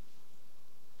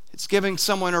it's giving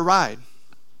someone a ride.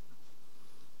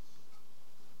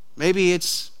 Maybe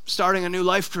it's starting a new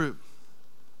life group.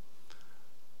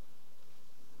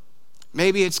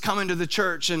 Maybe it's coming to the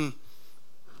church and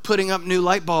putting up new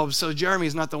light bulbs so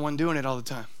Jeremy's not the one doing it all the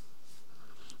time.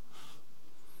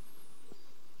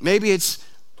 Maybe it's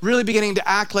really beginning to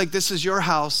act like this is your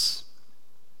house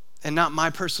and not my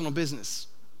personal business.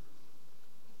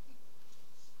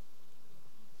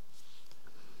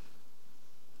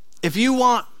 If you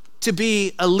want to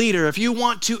be a leader, if you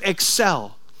want to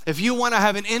excel, if you want to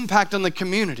have an impact on the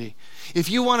community, if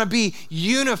you want to be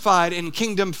unified in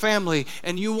kingdom family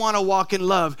and you want to walk in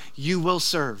love, you will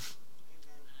serve.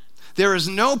 There is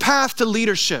no path to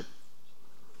leadership.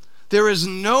 There is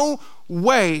no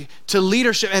way to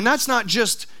leadership. And that's not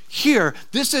just here.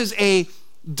 This is a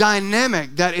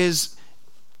dynamic that is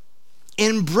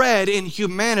inbred in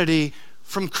humanity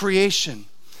from creation.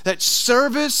 That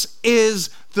service is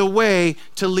the way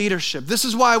to leadership. This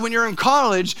is why when you're in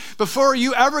college, before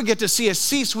you ever get to see a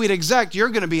C-suite exec, you're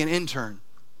going to be an intern.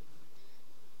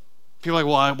 People are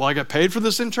like, well, I got paid for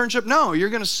this internship? No, you're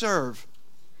going to serve.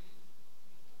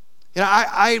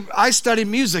 I studied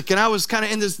music, and I was kind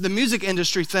of in the music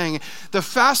industry thing. The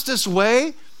fastest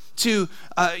way to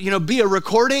be a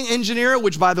recording engineer,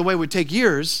 which by the way would take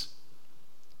years,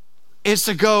 is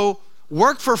to go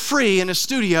work for free in a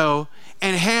studio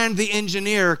and hand the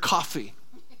engineer coffee.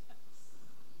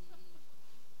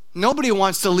 Nobody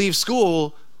wants to leave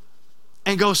school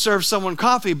and go serve someone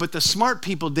coffee, but the smart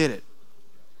people did it.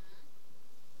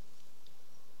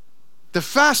 The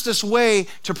fastest way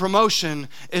to promotion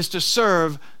is to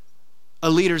serve a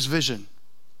leader's vision.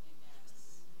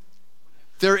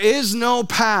 There is no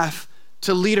path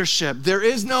to leadership. There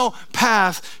is no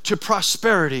path to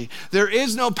prosperity. There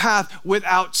is no path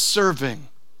without serving.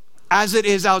 As it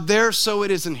is out there, so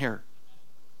it is in here.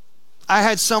 I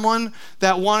had someone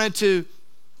that wanted to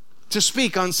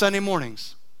speak on Sunday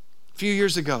mornings a few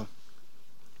years ago.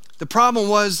 The problem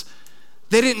was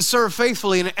they didn't serve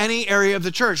faithfully in any area of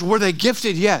the church. Were they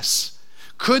gifted? Yes.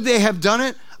 Could they have done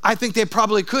it? I think they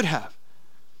probably could have.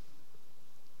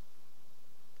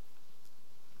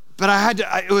 But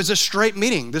it was a straight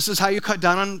meeting. This is how you cut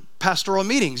down on pastoral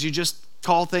meetings. You just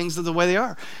call things the way they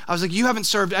are. I was like, you haven't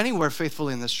served anywhere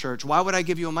faithfully in this church. Why would I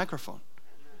give you a microphone?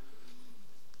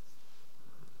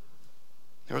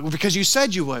 Because you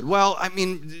said you would. Well, I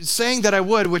mean, saying that I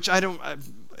would, which I don't,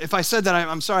 if I said that,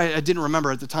 I'm sorry, I didn't remember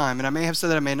at the time, and I may have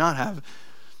said that, I may not have.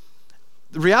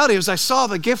 The reality was I saw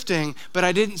the gifting, but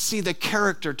I didn't see the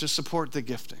character to support the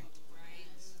gifting.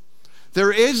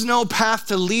 There is no path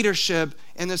to leadership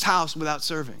in this house without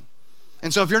serving.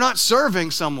 And so if you're not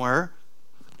serving somewhere,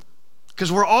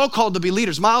 because we're all called to be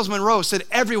leaders. Miles Monroe said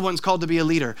everyone's called to be a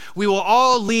leader. We will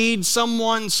all lead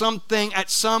someone, something at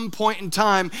some point in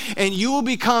time, and you will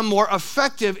become more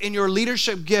effective in your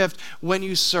leadership gift when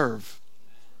you serve.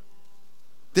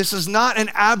 This is not an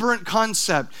aberrant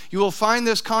concept. You will find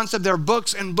this concept. There are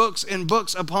books and books and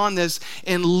books upon this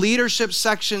in leadership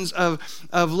sections of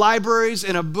libraries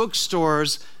and of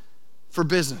bookstores for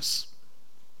business.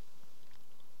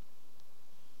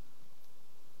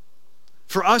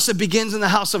 For us, it begins in the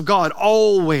house of God,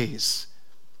 always.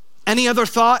 Any other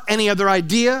thought, any other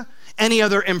idea, any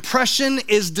other impression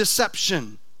is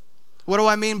deception. What do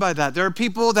I mean by that? There are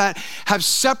people that have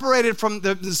separated from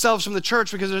themselves from the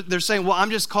church because they're saying, well, I'm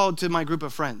just called to my group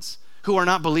of friends who are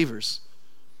not believers.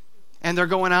 And they're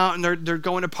going out and they're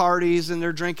going to parties and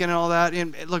they're drinking and all that.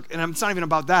 And look, and it's not even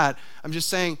about that. I'm just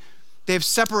saying they've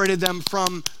separated them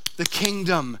from the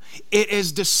kingdom. It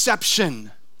is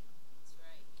deception.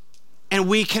 And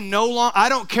we can no longer, I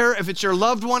don't care if it's your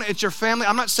loved one, it's your family.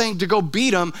 I'm not saying to go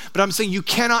beat them, but I'm saying you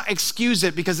cannot excuse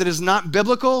it because it is not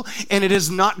biblical and it is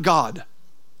not God.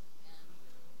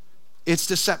 It's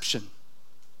deception.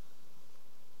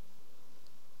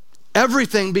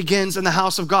 Everything begins in the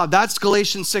house of God. That's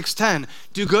Galatians 6:10.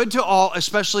 Do good to all,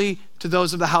 especially to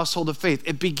those of the household of faith.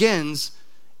 It begins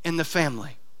in the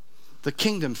family, the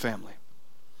kingdom family.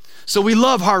 So we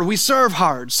love hard, we serve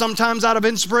hard, sometimes out of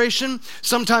inspiration,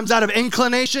 sometimes out of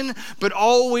inclination, but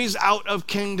always out of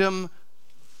kingdom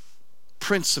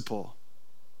principle.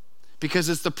 Because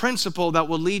it's the principle that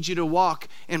will lead you to walk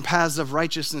in paths of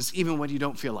righteousness even when you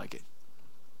don't feel like it.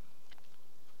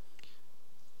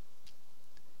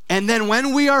 And then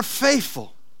when we are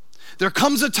faithful, there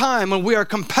comes a time when we are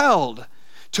compelled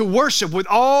to worship with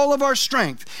all of our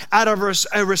strength out of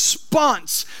a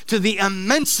response to the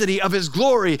immensity of his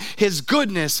glory, his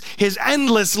goodness, his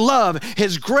endless love,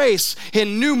 his grace, his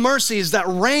new mercies that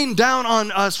rain down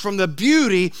on us from the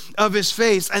beauty of his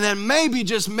face. And then maybe,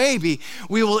 just maybe,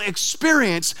 we will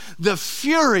experience the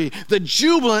fury, the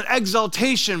jubilant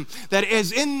exaltation that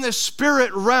is in the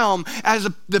spirit realm as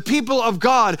the people of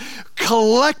God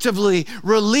collectively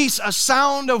release a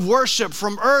sound of worship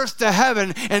from earth to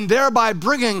heaven, and thereby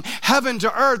bringing heaven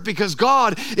to earth, because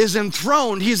God is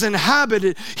enthroned.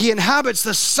 He inhabits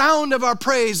the sound of our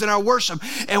praise and our worship.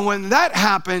 And when that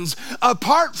happens,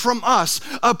 apart from us,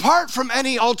 apart from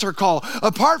any altar call,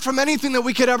 apart from anything that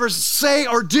we could ever say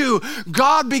or do,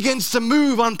 God begins to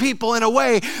move on people in a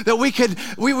way that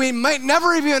we might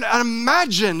never even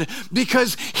imagine,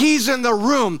 because he's in the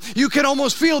room. You can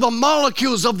almost feel the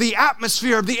molecules of the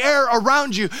atmosphere, of the air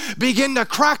around you begin to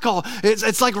crackle.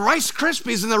 It's like Rice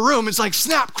Krispies in the room. It's like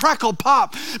snap, crackle,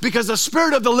 pop, because the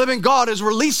Spirit of the living God is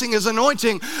releasing his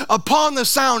anointing upon the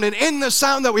sound and in the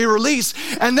sound that we release.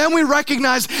 And then we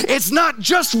recognize it's not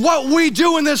just what we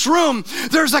do in this room.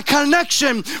 There's a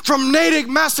connection from Natick,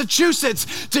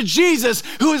 Massachusetts to Jesus,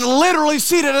 who is literally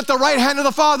seated at the right hand of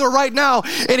the Father right now.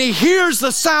 And he hears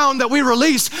the sound that we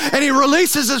release, and he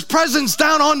releases his presence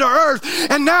down onto earth.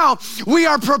 And now we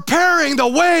are preparing the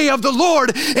way of the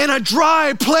Lord in a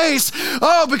dry place.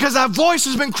 Oh, because that voice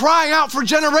has been crying out for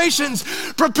generations.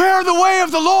 Prepare the way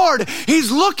of the Lord.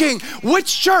 He's looking,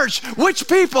 which church, which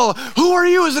people, who are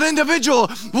you as an individual?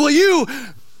 Will you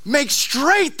make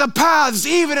straight the paths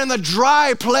even in the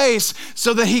dry place,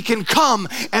 so that he can come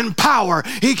in power?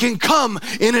 He can come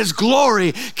in his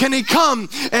glory. Can he come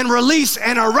and release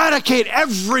and eradicate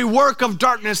every work of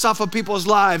darkness off of people's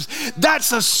lives?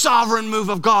 That's a sovereign move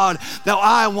of God that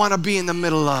I want to be in the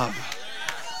middle of.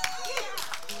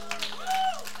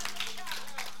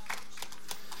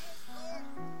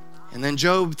 And then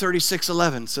Job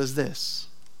 36:11 says this,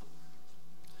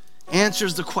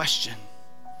 answers the question,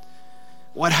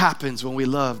 what happens when we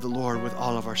love the Lord with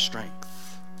all of our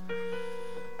strength?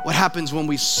 What happens when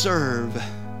we serve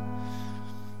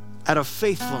out of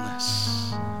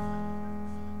faithfulness,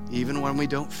 even when we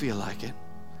don't feel like it?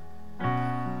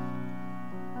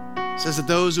 It says that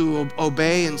those who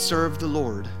obey and serve the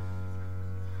Lord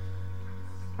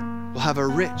will have a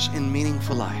rich and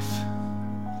meaningful life.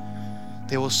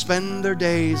 They will spend their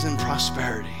days in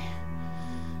prosperity,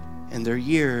 and their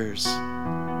years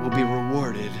will be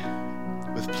rewarded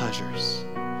with pleasures.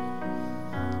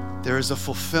 There is a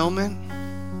fulfillment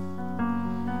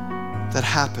that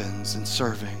happens in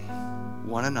serving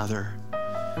one another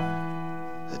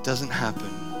that doesn't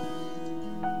happen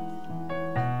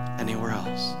anywhere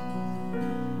else.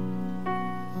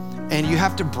 And you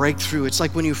have to break through. It's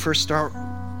like when you first start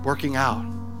working out.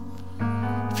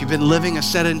 If you've been living a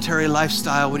sedentary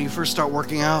lifestyle, when you first start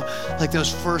working out, like those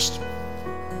first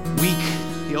week,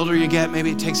 the older you get,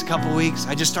 maybe it takes a couple weeks.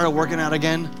 I just started working out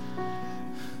again.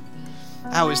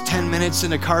 I was 10 minutes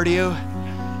into cardio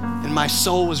and my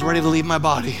soul was ready to leave my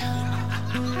body.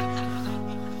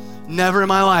 Never in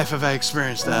my life have I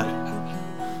experienced that.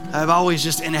 I've always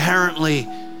just inherently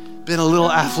been a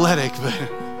little athletic, but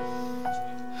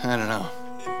I don't know.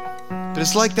 But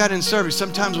it's like that in service.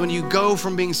 Sometimes when you go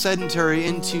from being sedentary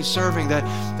into serving, that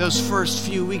those first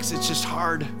few weeks, it's just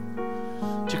hard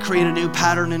to create a new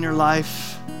pattern in your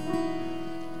life.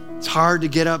 It's hard to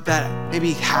get up that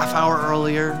maybe half hour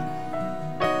earlier,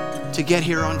 to get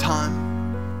here on time,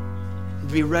 to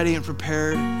be ready and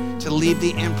prepared, to leave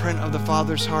the imprint of the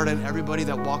Father's heart on everybody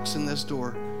that walks in this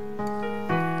door.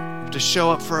 To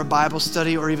show up for a Bible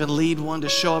study or even lead one, to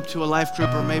show up to a life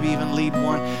group or maybe even lead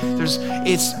one.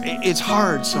 It's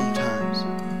hard sometimes.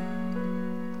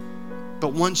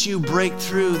 But once you break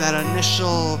through that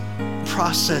initial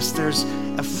process, there's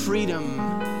a freedom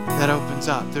that opens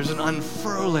up. There's an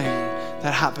unfurling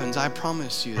that happens. I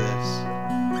promise you this.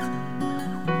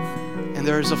 And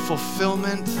there is a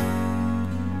fulfillment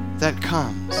that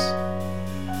comes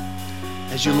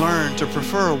as you learn to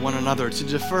prefer one another, to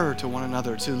defer to one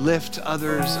another, to lift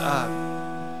others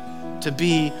up, to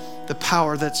be the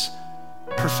power that's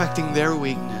perfecting their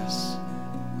weakness.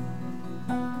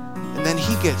 And then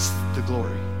he gets the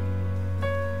glory.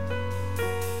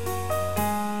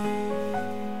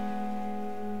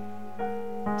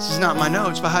 This is not my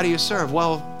notes, but how do you serve?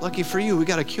 Well, lucky for you, we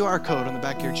got a QR code on the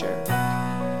back of your chair.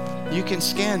 You can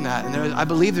scan that, and I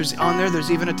believe there's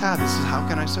even a tab that says, how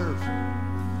can I serve?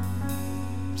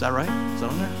 Is that right? Is that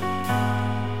on there?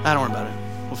 I don't worry about it.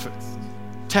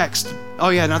 Text. Oh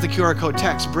yeah, not the QR code,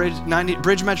 text.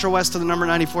 Bridge Metro West to the number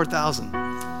 94,000.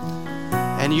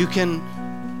 And you can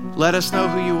let us know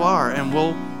who you are, and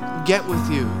we'll get with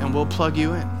you, and we'll plug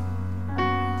you in.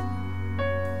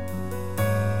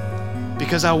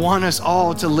 Because I want us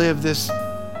all to live this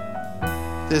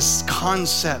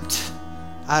concept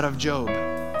out of Job. We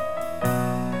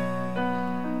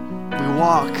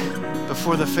walk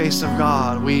before the face of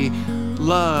God. We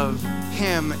love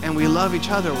him and we love each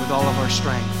other with all of our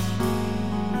strength.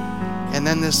 And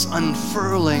then this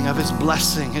unfurling of his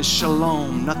blessing, his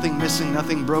shalom, nothing missing,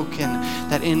 nothing broken,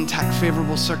 that intact,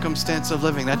 favorable circumstance of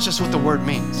living. That's just what the word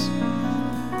means.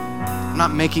 I'm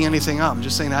not making anything up. I'm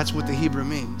just saying that's what the Hebrew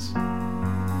means.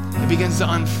 It begins to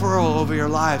unfurl over your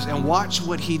lives, and watch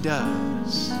what he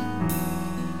does.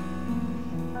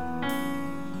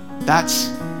 That's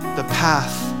the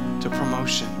path to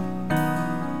promotion.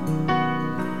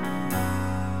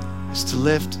 Is to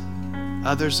lift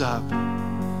others up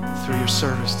through your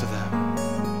service to them.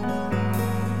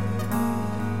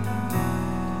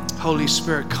 Holy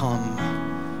Spirit, come.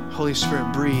 Holy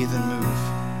Spirit, breathe and move.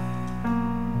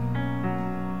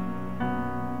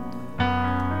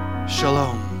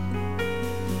 Shalom.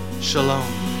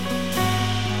 Shalom.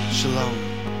 Shalom.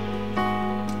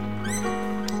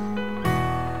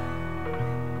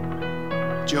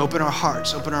 Would you open our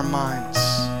hearts, open our minds?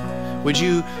 Would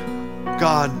you,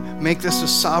 God, make this a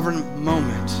sovereign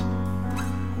moment?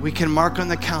 We can mark on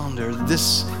the calendar,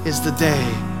 this is the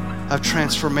day of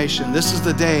transformation. This is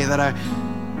the day that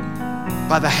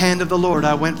by the hand of the Lord,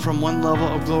 I went from one level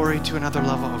of glory to another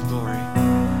level of glory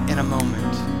in a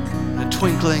moment, in a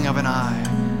twinkling of an eye,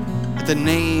 at the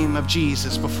name of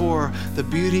Jesus, before the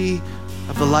beauty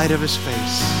of the light of his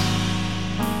face.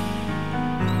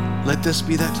 Let this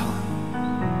be that time.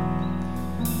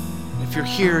 If you're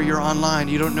here, you're online,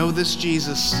 you don't know this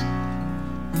Jesus,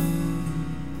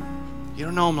 you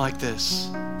don't know him like this,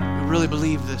 you really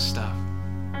believe this stuff,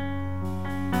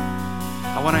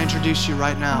 I want to introduce you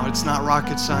right now. It's not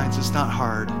rocket science, it's not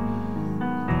hard.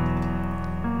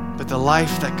 But the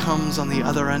life that comes on the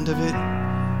other end of it,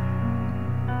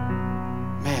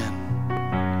 man,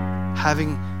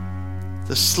 having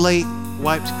the slate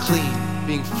wiped clean,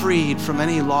 being freed from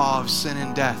any law of sin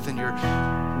and death, and you're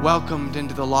welcomed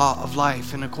into the law of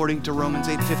life. And according to Romans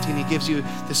 8:15, he gives you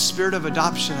the spirit of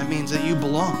adoption. That means that you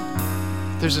belong.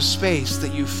 There's a space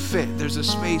that you fit. There's a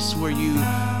space where you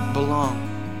belong.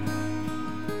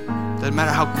 Doesn't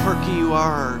matter how quirky you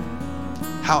are or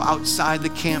how outside the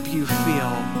camp you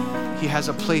feel, he has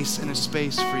a place and a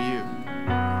space for you.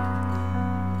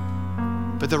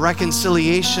 But the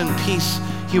reconciliation piece,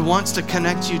 he wants to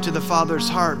connect you to the Father's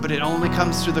heart, but it only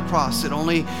comes through the cross. It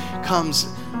only comes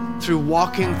through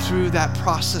walking through that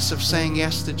process of saying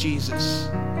yes to Jesus.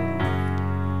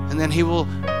 And then he will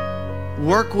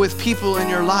work with people in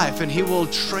your life, and he will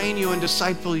train you and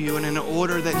disciple you in an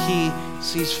order that he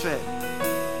sees fit.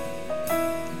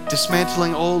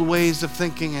 Dismantling old ways of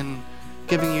thinking and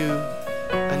giving you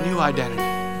a new identity.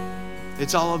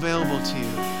 It's all available to you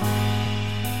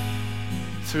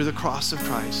through the cross of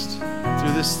Christ,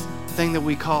 through this thing that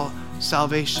we call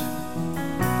salvation.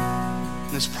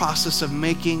 And this process of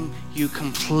making you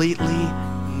completely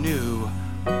new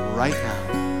right now.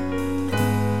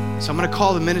 So I'm going to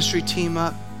call the ministry team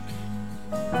up.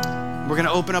 We're going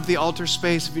to open up the altar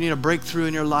space if you need a breakthrough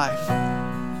in your life.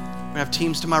 We're going to have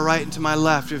teams to my right and to my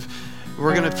left.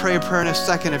 We're going to pray a prayer in a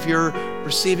second. If you're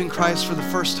receiving Christ for the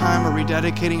first time or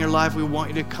rededicating your life, we want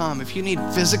you to come. If you need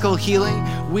physical healing,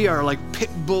 we are like pit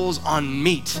bulls on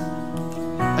meat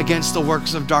against the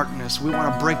works of darkness. We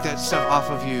want to break that stuff off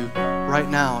of you right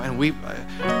now. And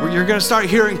you're going to start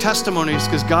hearing testimonies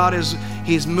because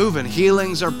he's moving.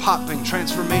 Healings are popping.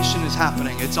 Transformation is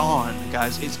happening. It's on,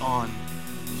 guys. It's on.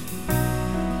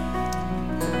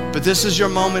 But this is your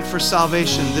moment for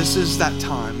salvation. This is that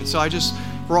time. And so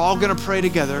we're all going to pray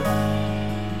together.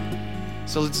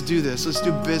 So let's do this. Let's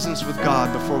do business with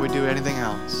God before we do anything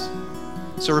else.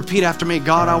 So repeat after me.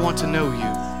 God, I want to know you.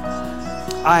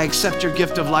 I accept your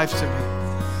gift of life to me.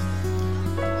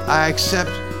 I accept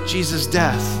Jesus'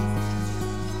 death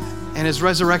and his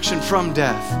resurrection from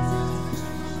death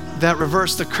that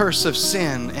reversed the curse of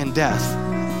sin and death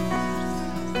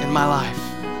in my life.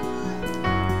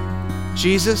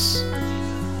 Jesus,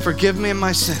 forgive me of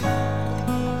my sin.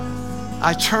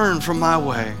 I turn from my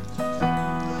way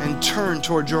and turn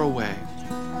toward your way.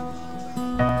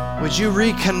 Would you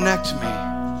reconnect me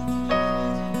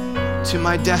to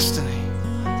my destiny,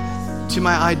 to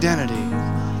my identity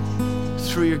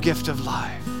through your gift of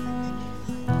life?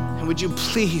 And would you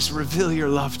please reveal your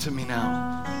love to me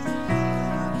now?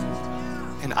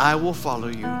 And I will follow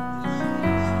you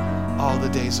all the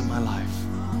days of my life.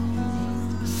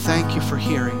 Thank you for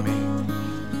hearing me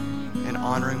and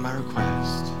honoring my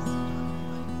request.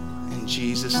 In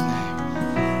Jesus' name,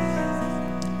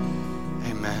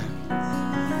 amen.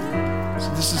 So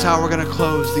this is how we're going to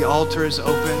close. The altar is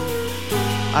open.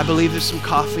 I believe there's some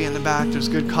coffee in the back. There's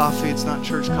good coffee. It's not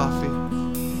church coffee.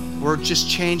 We're just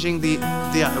changing the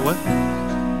what?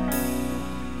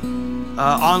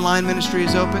 Online ministry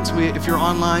is open. So if you're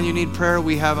online, you need prayer,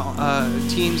 we have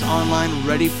teams online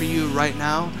ready for you right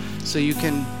now. So you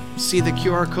can see the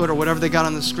QR code or whatever they got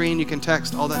on the screen. You can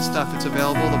text all that stuff. It's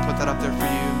available. They'll put that up there for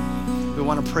you. We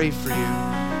want to pray for you.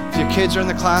 If your kids are in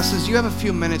the classes, you have a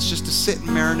few minutes just to sit and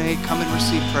marinate, come and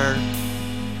receive prayer,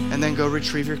 and then go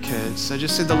retrieve your kids. So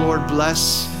just say, the Lord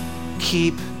bless,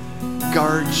 keep,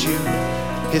 guard you.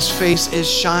 His face is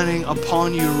shining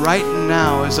upon you right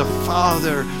now as a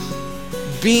father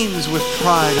beams with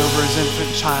pride over his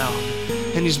infant child.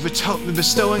 And he's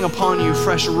bestowing upon you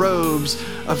fresh robes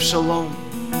of shalom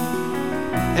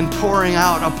and pouring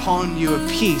out upon you a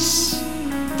peace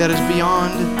that is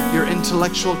beyond your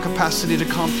intellectual capacity to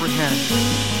comprehend.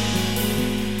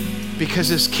 Because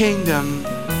his kingdom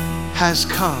has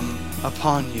come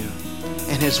upon you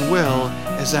and his will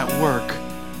is at work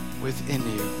within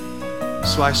you.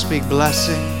 So I speak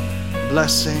blessing,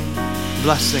 blessing,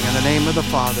 blessing in the name of the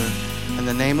Father, in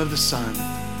the name of the Son,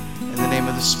 in the name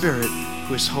of the Spirit,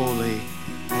 who is holy.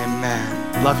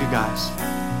 Amen. Love you guys.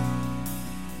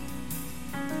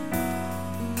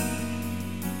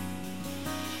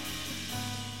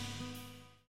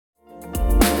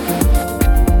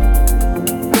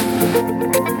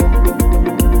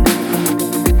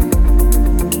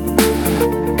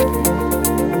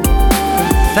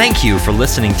 Thank you for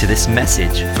listening to this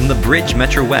message from the Bridge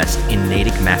Metro West in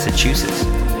Natick, Massachusetts.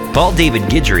 Paul David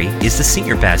Guidry is the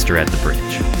senior pastor at the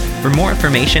Bridge. For more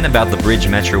information about the Bridge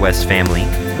Metro West family,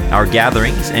 our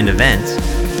gatherings and events,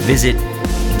 visit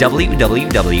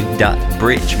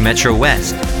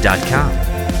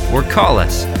www.bridgemetrowest.com or call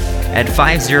us at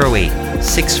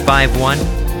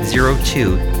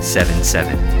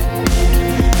 508-651-0277.